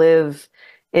sort of live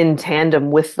in tandem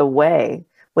with the way,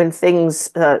 when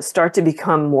things start to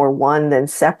become more one than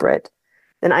separate,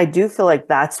 then I do feel like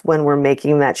that's when we're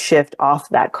making that shift off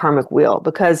that karmic wheel,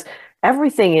 because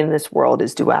everything in this world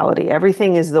is duality.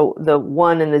 Everything is the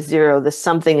one and the zero, the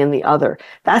something and the other.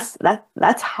 That's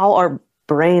how our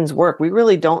brains work. We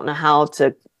really don't know how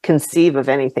to conceive of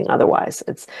anything otherwise.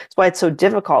 It's why it's so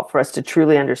difficult for us to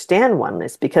truly understand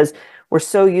oneness, because we're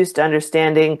so used to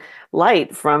understanding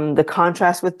light from the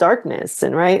contrast with darkness,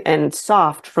 and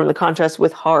soft from the contrast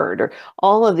with hard, or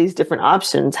all of these different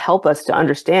options help us to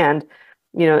understand,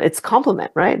 it's complement,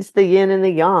 right? It's the yin and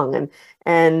the yang.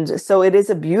 And so it is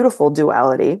a beautiful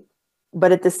duality.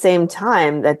 But at the same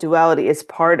time, that duality is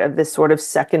part of this sort of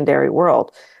secondary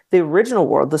world. The original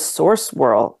world, the source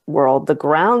world, the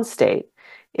ground state,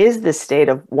 is this state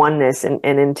of oneness and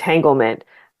entanglement,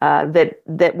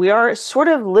 that we are sort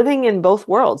of living in both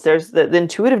worlds. There's the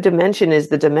intuitive dimension is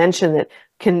the dimension that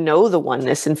can know the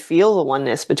oneness and feel the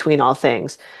oneness between all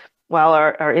things, while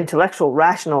our intellectual,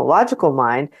 rational, logical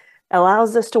mind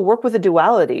allows us to work with a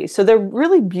duality. So they're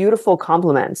really beautiful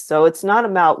complements. So it's not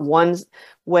about one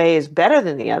way is better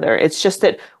than the other. It's just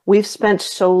that we've spent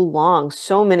so long,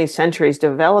 so many centuries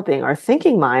developing our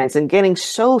thinking minds and getting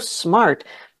so smart,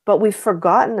 but we've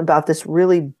forgotten about this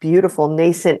really beautiful,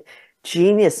 nascent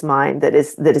genius mind that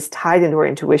is tied into our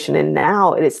intuition. And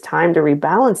now it is time to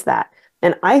rebalance that.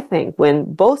 And I think when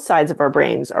both sides of our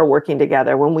brains are working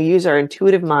together, when we use our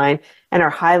intuitive mind and our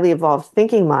highly evolved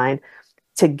thinking mind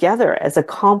together as a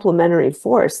complementary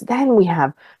force, then we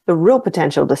have the real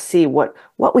potential to see what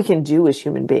we can do as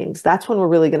human beings. That's when we're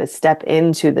really going to step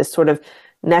into this sort of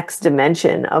next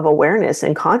dimension of awareness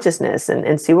and consciousness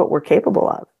and see what we're capable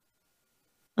of.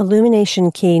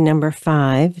 Illumination key number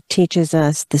 5 teaches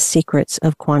us the secrets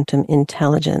of quantum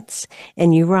intelligence.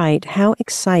 And you write, how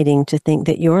exciting to think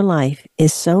that your life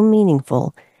is so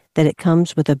meaningful that it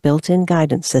comes with a built-in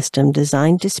guidance system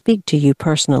designed to speak to you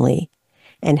personally.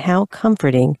 And how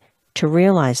comforting to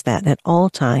realize that at all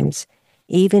times,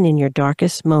 even in your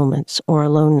darkest moments or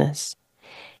aloneness.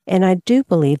 And I do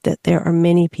believe that there are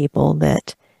many people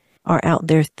that are out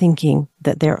there thinking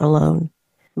that they're alone,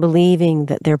 believing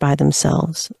that they're by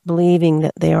themselves, believing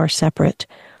that they are separate,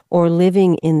 or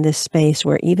living in this space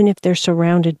where even if they're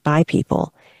surrounded by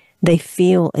people, they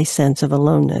feel a sense of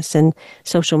aloneness. And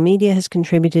social media has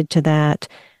contributed to that.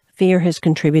 Fear has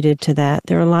contributed to that.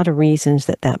 There are a lot of reasons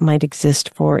that might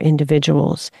exist for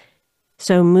individuals.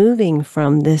 So moving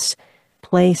from this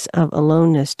place of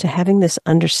aloneness to having this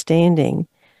understanding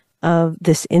of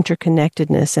this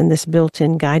interconnectedness and this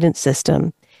built-in guidance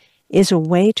system is a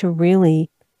way to really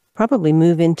probably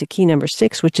move into key number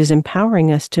 6, which is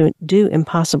empowering us to do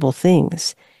impossible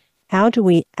things. How do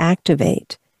we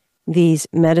activate these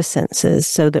metasenses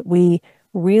so that we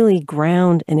really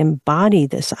ground and embody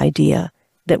this idea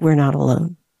that we're not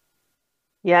alone?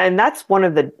 Yeah, and that's one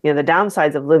of the the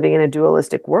downsides of living in a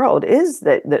dualistic world is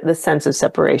that the sense of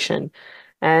separation.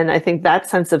 And I think that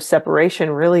sense of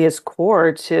separation really is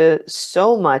core to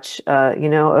so much,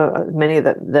 many of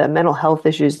the mental health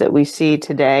issues that we see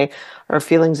today are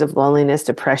feelings of loneliness,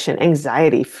 depression,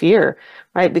 anxiety, fear,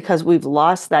 right? Because we've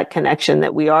lost that connection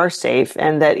that we are safe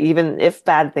and that even if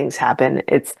bad things happen,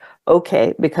 it's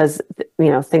okay because,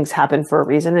 things happen for a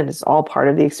reason and it's all part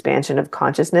of the expansion of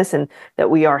consciousness and that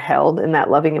we are held in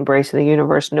that loving embrace of the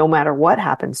universe no matter what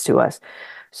happens to us.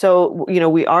 So,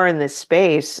 we are in this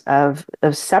space of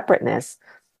separateness,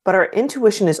 but our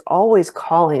intuition is always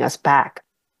calling us back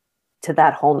to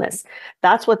that wholeness.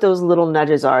 That's what those little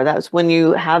nudges are. That's when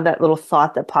you have that little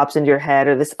thought that pops into your head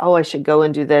or this, oh, I should go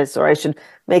and do this, or I should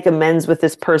make amends with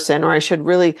this person, or I should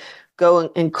really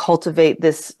go and cultivate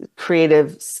this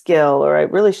creative skill, or I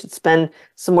really should spend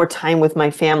some more time with my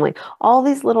family. All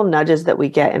these little nudges that we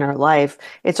get in our life,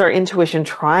 it's our intuition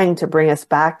trying to bring us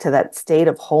back to that state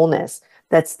of wholeness,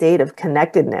 that state of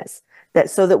connectedness,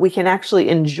 so that we can actually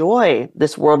enjoy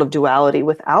this world of duality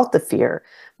without the fear,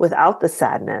 without the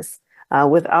sadness,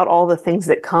 without all the things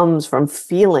that comes from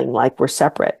feeling like we're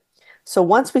separate. So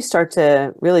once we start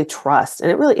to really trust,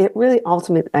 and it really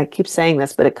ultimately, I keep saying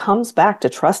this, but it comes back to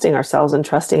trusting ourselves and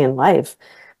trusting in life.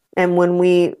 And when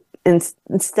we,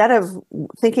 instead of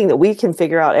thinking that we can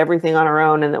figure out everything on our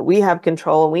own and that we have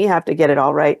control and we have to get it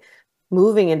all right,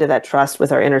 moving into that trust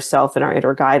with our inner self and our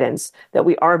inner guidance, that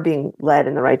we are being led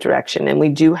in the right direction. And we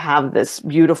do have this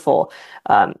beautiful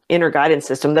inner guidance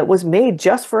system that was made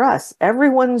just for us.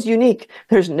 Everyone's unique.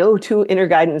 There's no two inner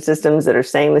guidance systems that are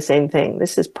saying the same thing.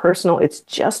 This is personal. It's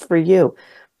just for you.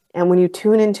 And when you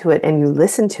tune into it and you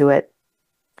listen to it,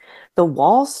 the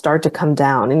walls start to come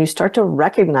down and you start to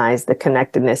recognize the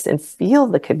connectedness and feel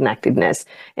the connectedness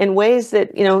in ways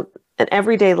that, in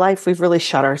everyday life, we've really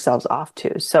shut ourselves off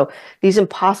to. So these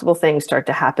impossible things start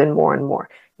to happen more and more.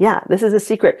 Yeah, this is a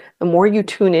secret. The more you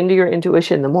tune into your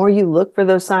intuition, the more you look for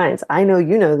those signs. I know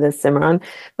you know this, Simran.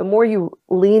 The more you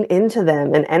lean into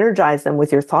them and energize them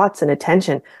with your thoughts and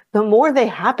attention, the more they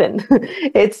happen.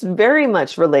 It's very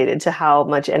much related to how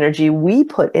much energy we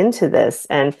put into this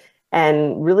and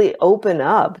really open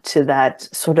up to that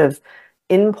sort of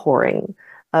inpouring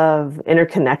of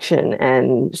interconnection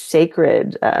and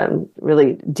sacred,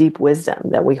 really deep wisdom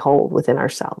that we hold within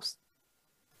ourselves.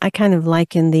 I kind of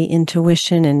liken the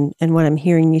intuition and what I'm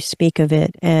hearing you speak of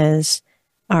it as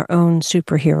our own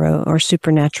superhero or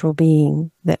supernatural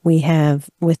being that we have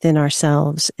within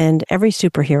ourselves. And every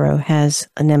superhero has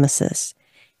a nemesis.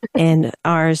 And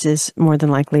ours is more than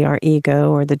likely our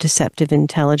ego or the deceptive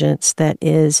intelligence that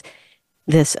is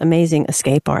this amazing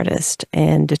escape artist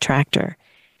and detractor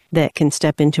that can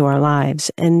step into our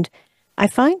lives. And I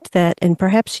find that, and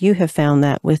perhaps you have found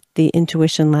that with the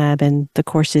Intuition Lab and the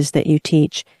courses that you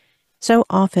teach, so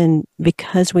often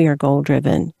because we are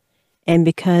goal-driven and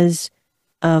because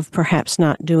of perhaps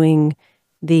not doing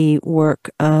the work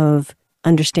of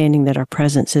understanding that our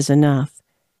presence is enough,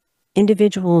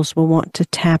 individuals will want to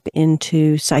tap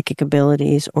into psychic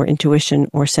abilities or intuition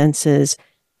or senses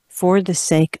for the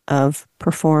sake of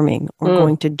performing or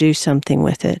going to do something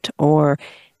with it or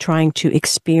trying to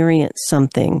experience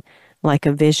something like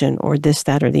a vision or this,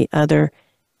 that, or the other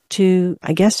to,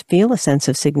 I guess, feel a sense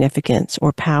of significance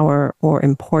or power or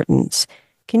importance.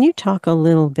 Can you talk a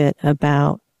little bit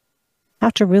about how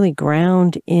to really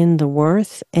ground in the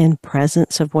worth and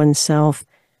presence of oneself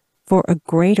for a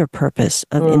greater purpose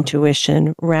of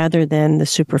intuition rather than the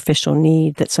superficial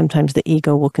need that sometimes the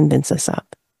ego will convince us of?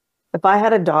 If I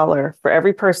had $1 for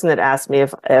every person that asked me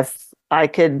if I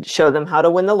could show them how to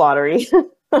win the lottery,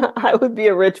 I would be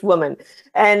a rich woman.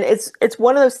 And it's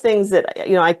one of those things that,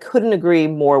 I couldn't agree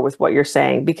more with what you're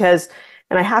saying because,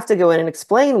 and I have to go in and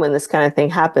explain when this kind of thing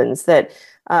happens, that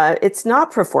it's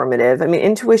not performative. I mean,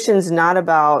 intuition's not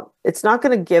about, it's not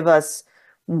going to give us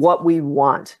what we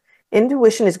want.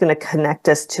 Intuition is going to connect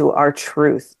us to our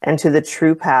truth and to the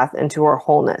true path and to our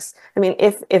wholeness. I mean,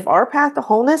 if our path to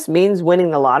wholeness means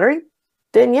winning the lottery,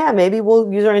 then yeah, maybe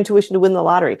we'll use our intuition to win the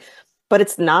lottery. But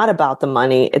it's not about the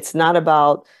money. It's not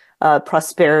about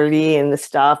prosperity and the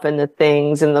stuff and the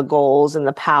things and the goals and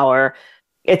the power.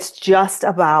 It's just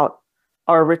about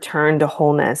our return to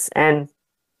wholeness. And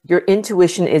your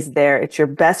intuition is there. It's your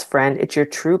best friend. It's your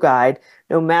true guide.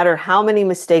 No matter how many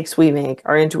mistakes we make,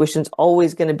 our intuition's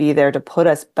always going to be there to put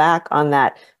us back on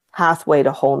that pathway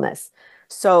to wholeness.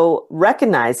 So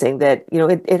recognizing that,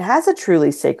 it has a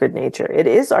truly sacred nature. It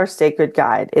is our sacred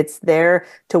guide. It's there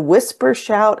to whisper,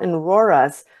 shout, and roar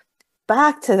us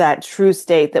back to that true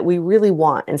state that we really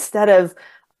want, instead of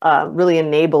really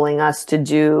enabling us to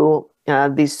do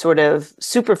these sort of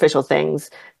superficial things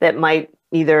that might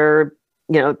either,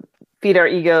 feed our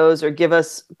egos or give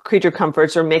us creature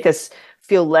comforts or make us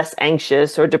feel less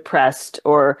anxious or depressed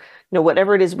or,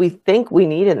 whatever it is we think we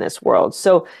need in this world.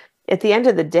 So at the end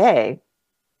of the day,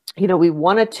 we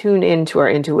want to tune into our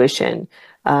intuition.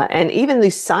 And even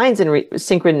these signs and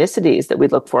synchronicities that we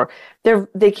look for,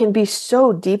 they can be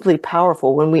so deeply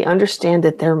powerful when we understand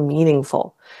that they're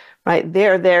meaningful, right?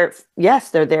 They're there.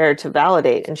 Yes, they're there to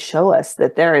validate and show us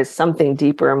that there is something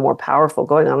deeper and more powerful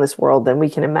going on in this world than we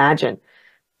can imagine.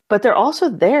 But they're also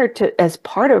there as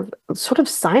part of sort of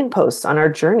signposts on our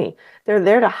journey. They're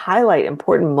there to highlight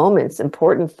important moments,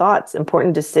 important thoughts,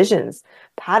 important decisions,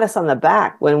 pat us on the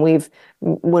back when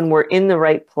we're in the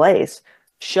right place,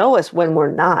 show us when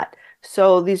we're not.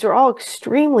 So these are all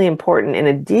extremely important in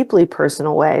a deeply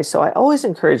personal way. So I always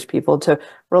encourage people to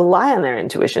rely on their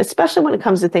intuition, especially when it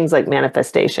comes to things like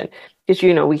manifestation. Because,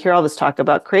 we hear all this talk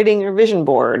about creating your vision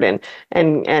board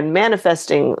and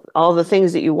manifesting all the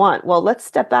things that you want. Well, let's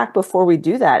step back before we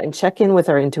do that and check in with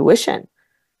our intuition.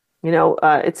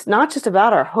 It's not just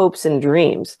about our hopes and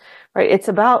dreams, right? It's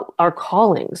about our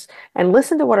callings, and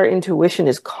listen to what our intuition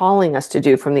is calling us to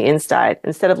do from the inside,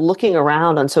 instead of looking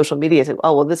around on social media and say,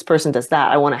 oh, well, this person does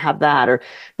that, I want to have that. Or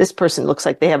this person looks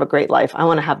like they have a great life, I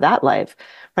want to have that life,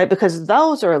 right? Because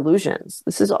those are illusions.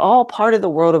 This is all part of the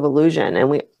world of illusion. And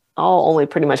we all only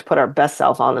pretty much put our best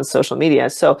self on social media.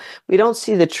 So we don't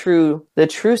see the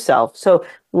true self. So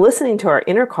listening to our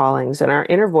inner callings and our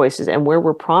inner voices and where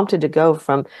we're prompted to go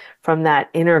from that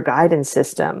inner guidance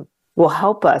system will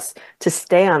help us to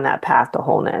stay on that path to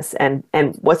wholeness. And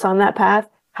what's on that path?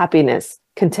 Happiness,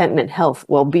 contentment, health,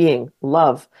 well-being,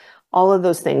 love, all of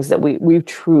those things that we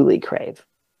truly crave.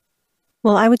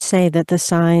 Well, I would say that the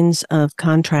signs of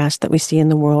contrast that we see in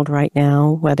the world right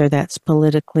now, whether that's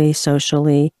politically,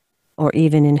 socially, or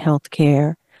even in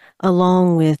healthcare,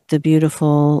 along with the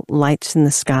beautiful lights in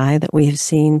the sky that we have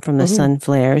seen from the sun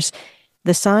flares,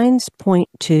 the signs point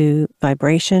to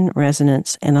vibration,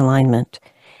 resonance, and alignment.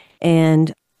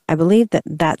 And I believe that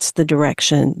that's the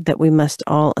direction that we must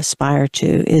all aspire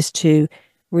to, is to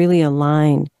really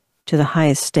align to the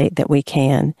highest state that we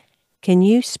can. Can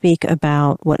you speak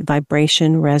about what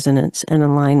vibration, resonance, and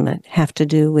alignment have to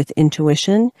do with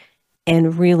intuition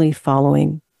and really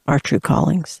following our true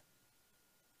callings?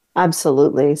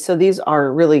 Absolutely. So these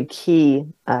are really key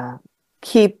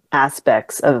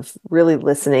aspects of really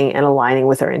listening and aligning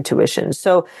with our intuition.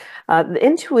 So The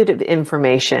intuitive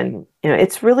information,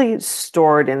 it's really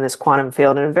stored in this quantum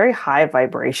field in a very high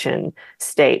vibration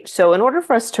state. So in order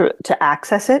for us to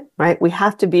access it, right, we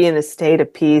have to be in a state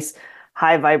of peace,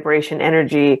 high vibration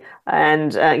energy.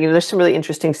 And, there's some really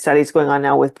interesting studies going on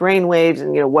now with brain waves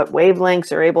and, what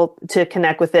wavelengths are able to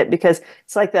connect with it, because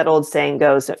it's like that old saying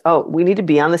goes, oh, we need to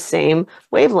be on the same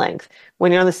wavelength.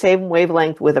 When you're on the same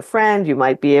wavelength with a friend, you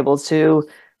might be able to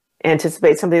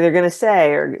anticipate something they're going to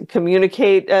say or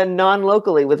communicate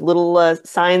non-locally with little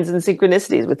signs and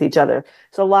synchronicities with each other.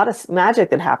 So a lot of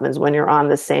magic that happens when you're on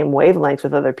the same wavelength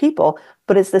with other people,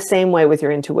 but it's the same way with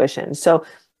your intuition. So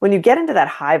when you get into that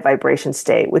high vibration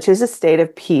state, which is a state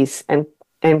of peace and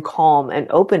calm and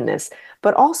openness,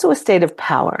 but also a state of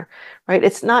power, right?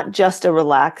 It's not just a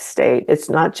relaxed state. It's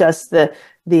not just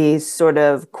the sort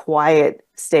of quiet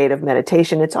state of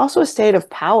meditation. It's also a state of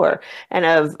power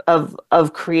and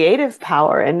of creative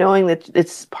power, and knowing that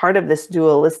it's part of this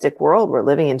dualistic world we're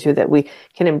living into, that we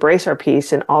can embrace our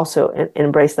peace and also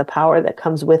embrace the power that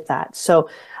comes with that. So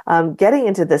getting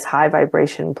into this high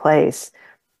vibration place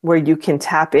where you can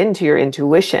tap into your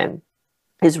intuition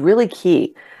is really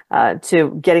key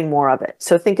to getting more of it.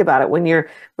 So think about it. When you're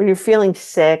feeling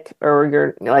sick,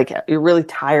 or you're really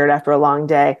tired after a long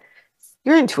day,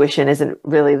 your intuition isn't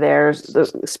really there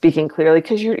speaking clearly,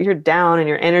 because you're down and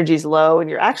your energy's low,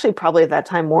 and you're actually probably at that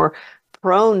time more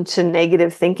prone to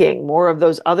negative thinking, more of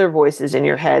those other voices in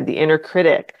your head, the inner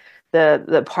critic,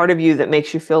 the part of you that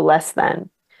makes you feel less than.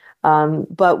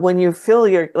 But when you feel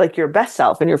your best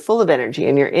self and you're full of energy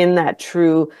and you're in that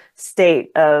true state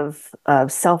of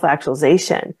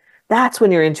self-actualization, that's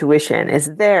when your intuition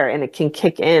is there, and it can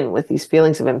kick in with these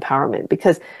feelings of empowerment,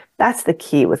 because that's the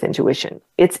key with intuition.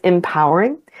 It's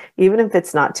empowering. Even if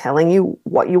it's not telling you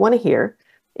what you want to hear,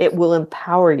 it will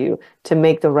empower you to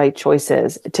make the right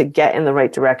choices, to get in the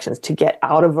right directions, to get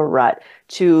out of a rut,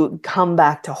 to come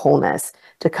back to wholeness,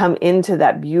 to come into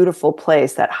that beautiful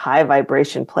place, that high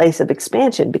vibration place of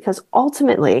expansion, because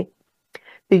ultimately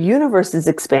the universe is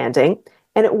expanding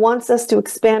and it wants us to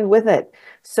expand with it.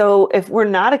 So if we're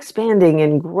not expanding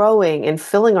and growing and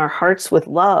filling our hearts with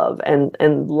love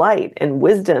and light and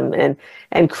wisdom and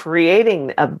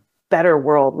creating a better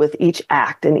world with each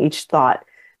act and each thought,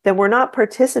 then we're not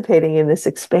participating in this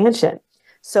expansion.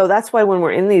 So that's why when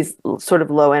we're in these sort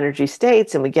of low energy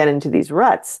states and we get into these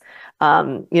ruts,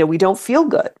 we don't feel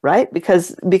good, right?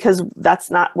 Because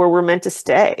that's not where we're meant to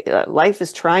stay. Life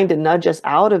is trying to nudge us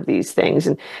out of these things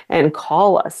and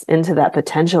call us into that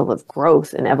potential of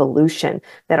growth and evolution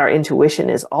that our intuition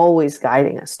is always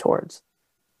guiding us towards.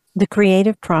 The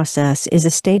creative process is a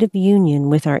state of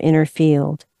union with our inner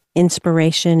field.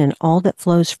 Inspiration and all that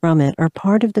flows from it are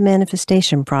part of the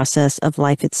manifestation process of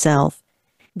life itself.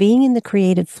 Being in the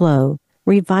creative flow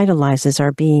revitalizes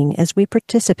our being as we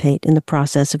participate in the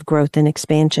process of growth and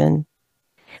expansion.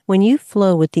 When you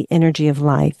flow with the energy of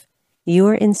life, you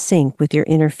are in sync with your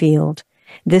inner field.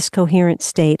 This coherent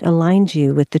state aligns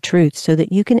you with the truth so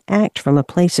that you can act from a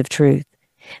place of truth.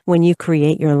 When you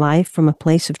create your life from a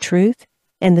place of truth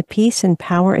and the peace and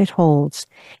power it holds,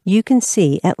 you can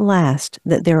see at last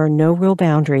that there are no real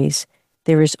boundaries.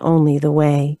 There is only the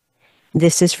way.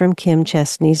 This is from Kim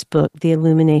Chestney's book, The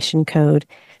Illumination Code,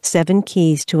 7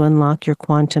 Keys to Unlock Your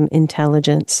Quantum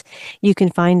Intelligence. You can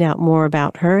find out more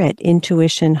about her at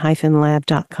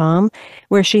intuition-lab.com,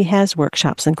 where she has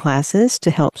workshops and classes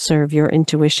to help serve your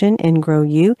intuition and grow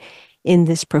you in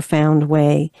this profound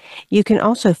way. You can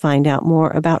also find out more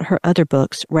about her other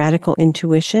books, Radical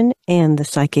Intuition and The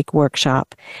Psychic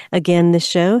Workshop. Again, this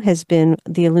show has been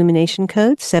The Illumination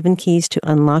Code, 7 Keys to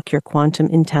Unlock Your Quantum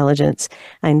Intelligence.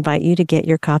 I invite you to get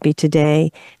your copy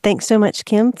today. Thanks so much,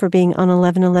 Kim, for being on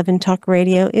 1111 Talk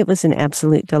Radio. It was an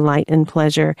absolute delight and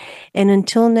pleasure. And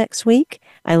until next week,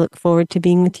 I look forward to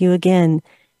being with you again.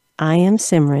 I am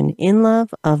Simran, in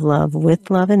love, of love, with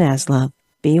love, and as love.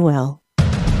 Be well.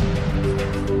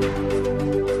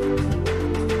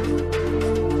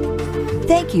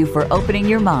 Thank you for opening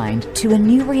your mind to a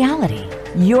new reality,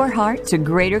 your heart to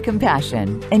greater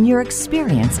compassion, and your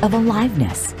experience of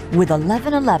aliveness with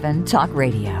 1111 Talk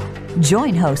Radio.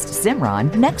 Join host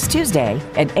Simran next Tuesday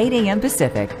at 8 a.m.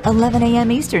 Pacific, 11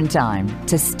 a.m. Eastern Time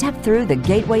to step through the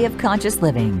gateway of conscious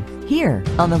living here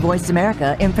on the Voice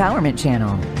America Empowerment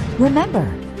Channel. Remember,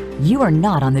 you are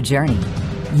not on the journey.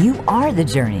 You are the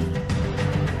journey.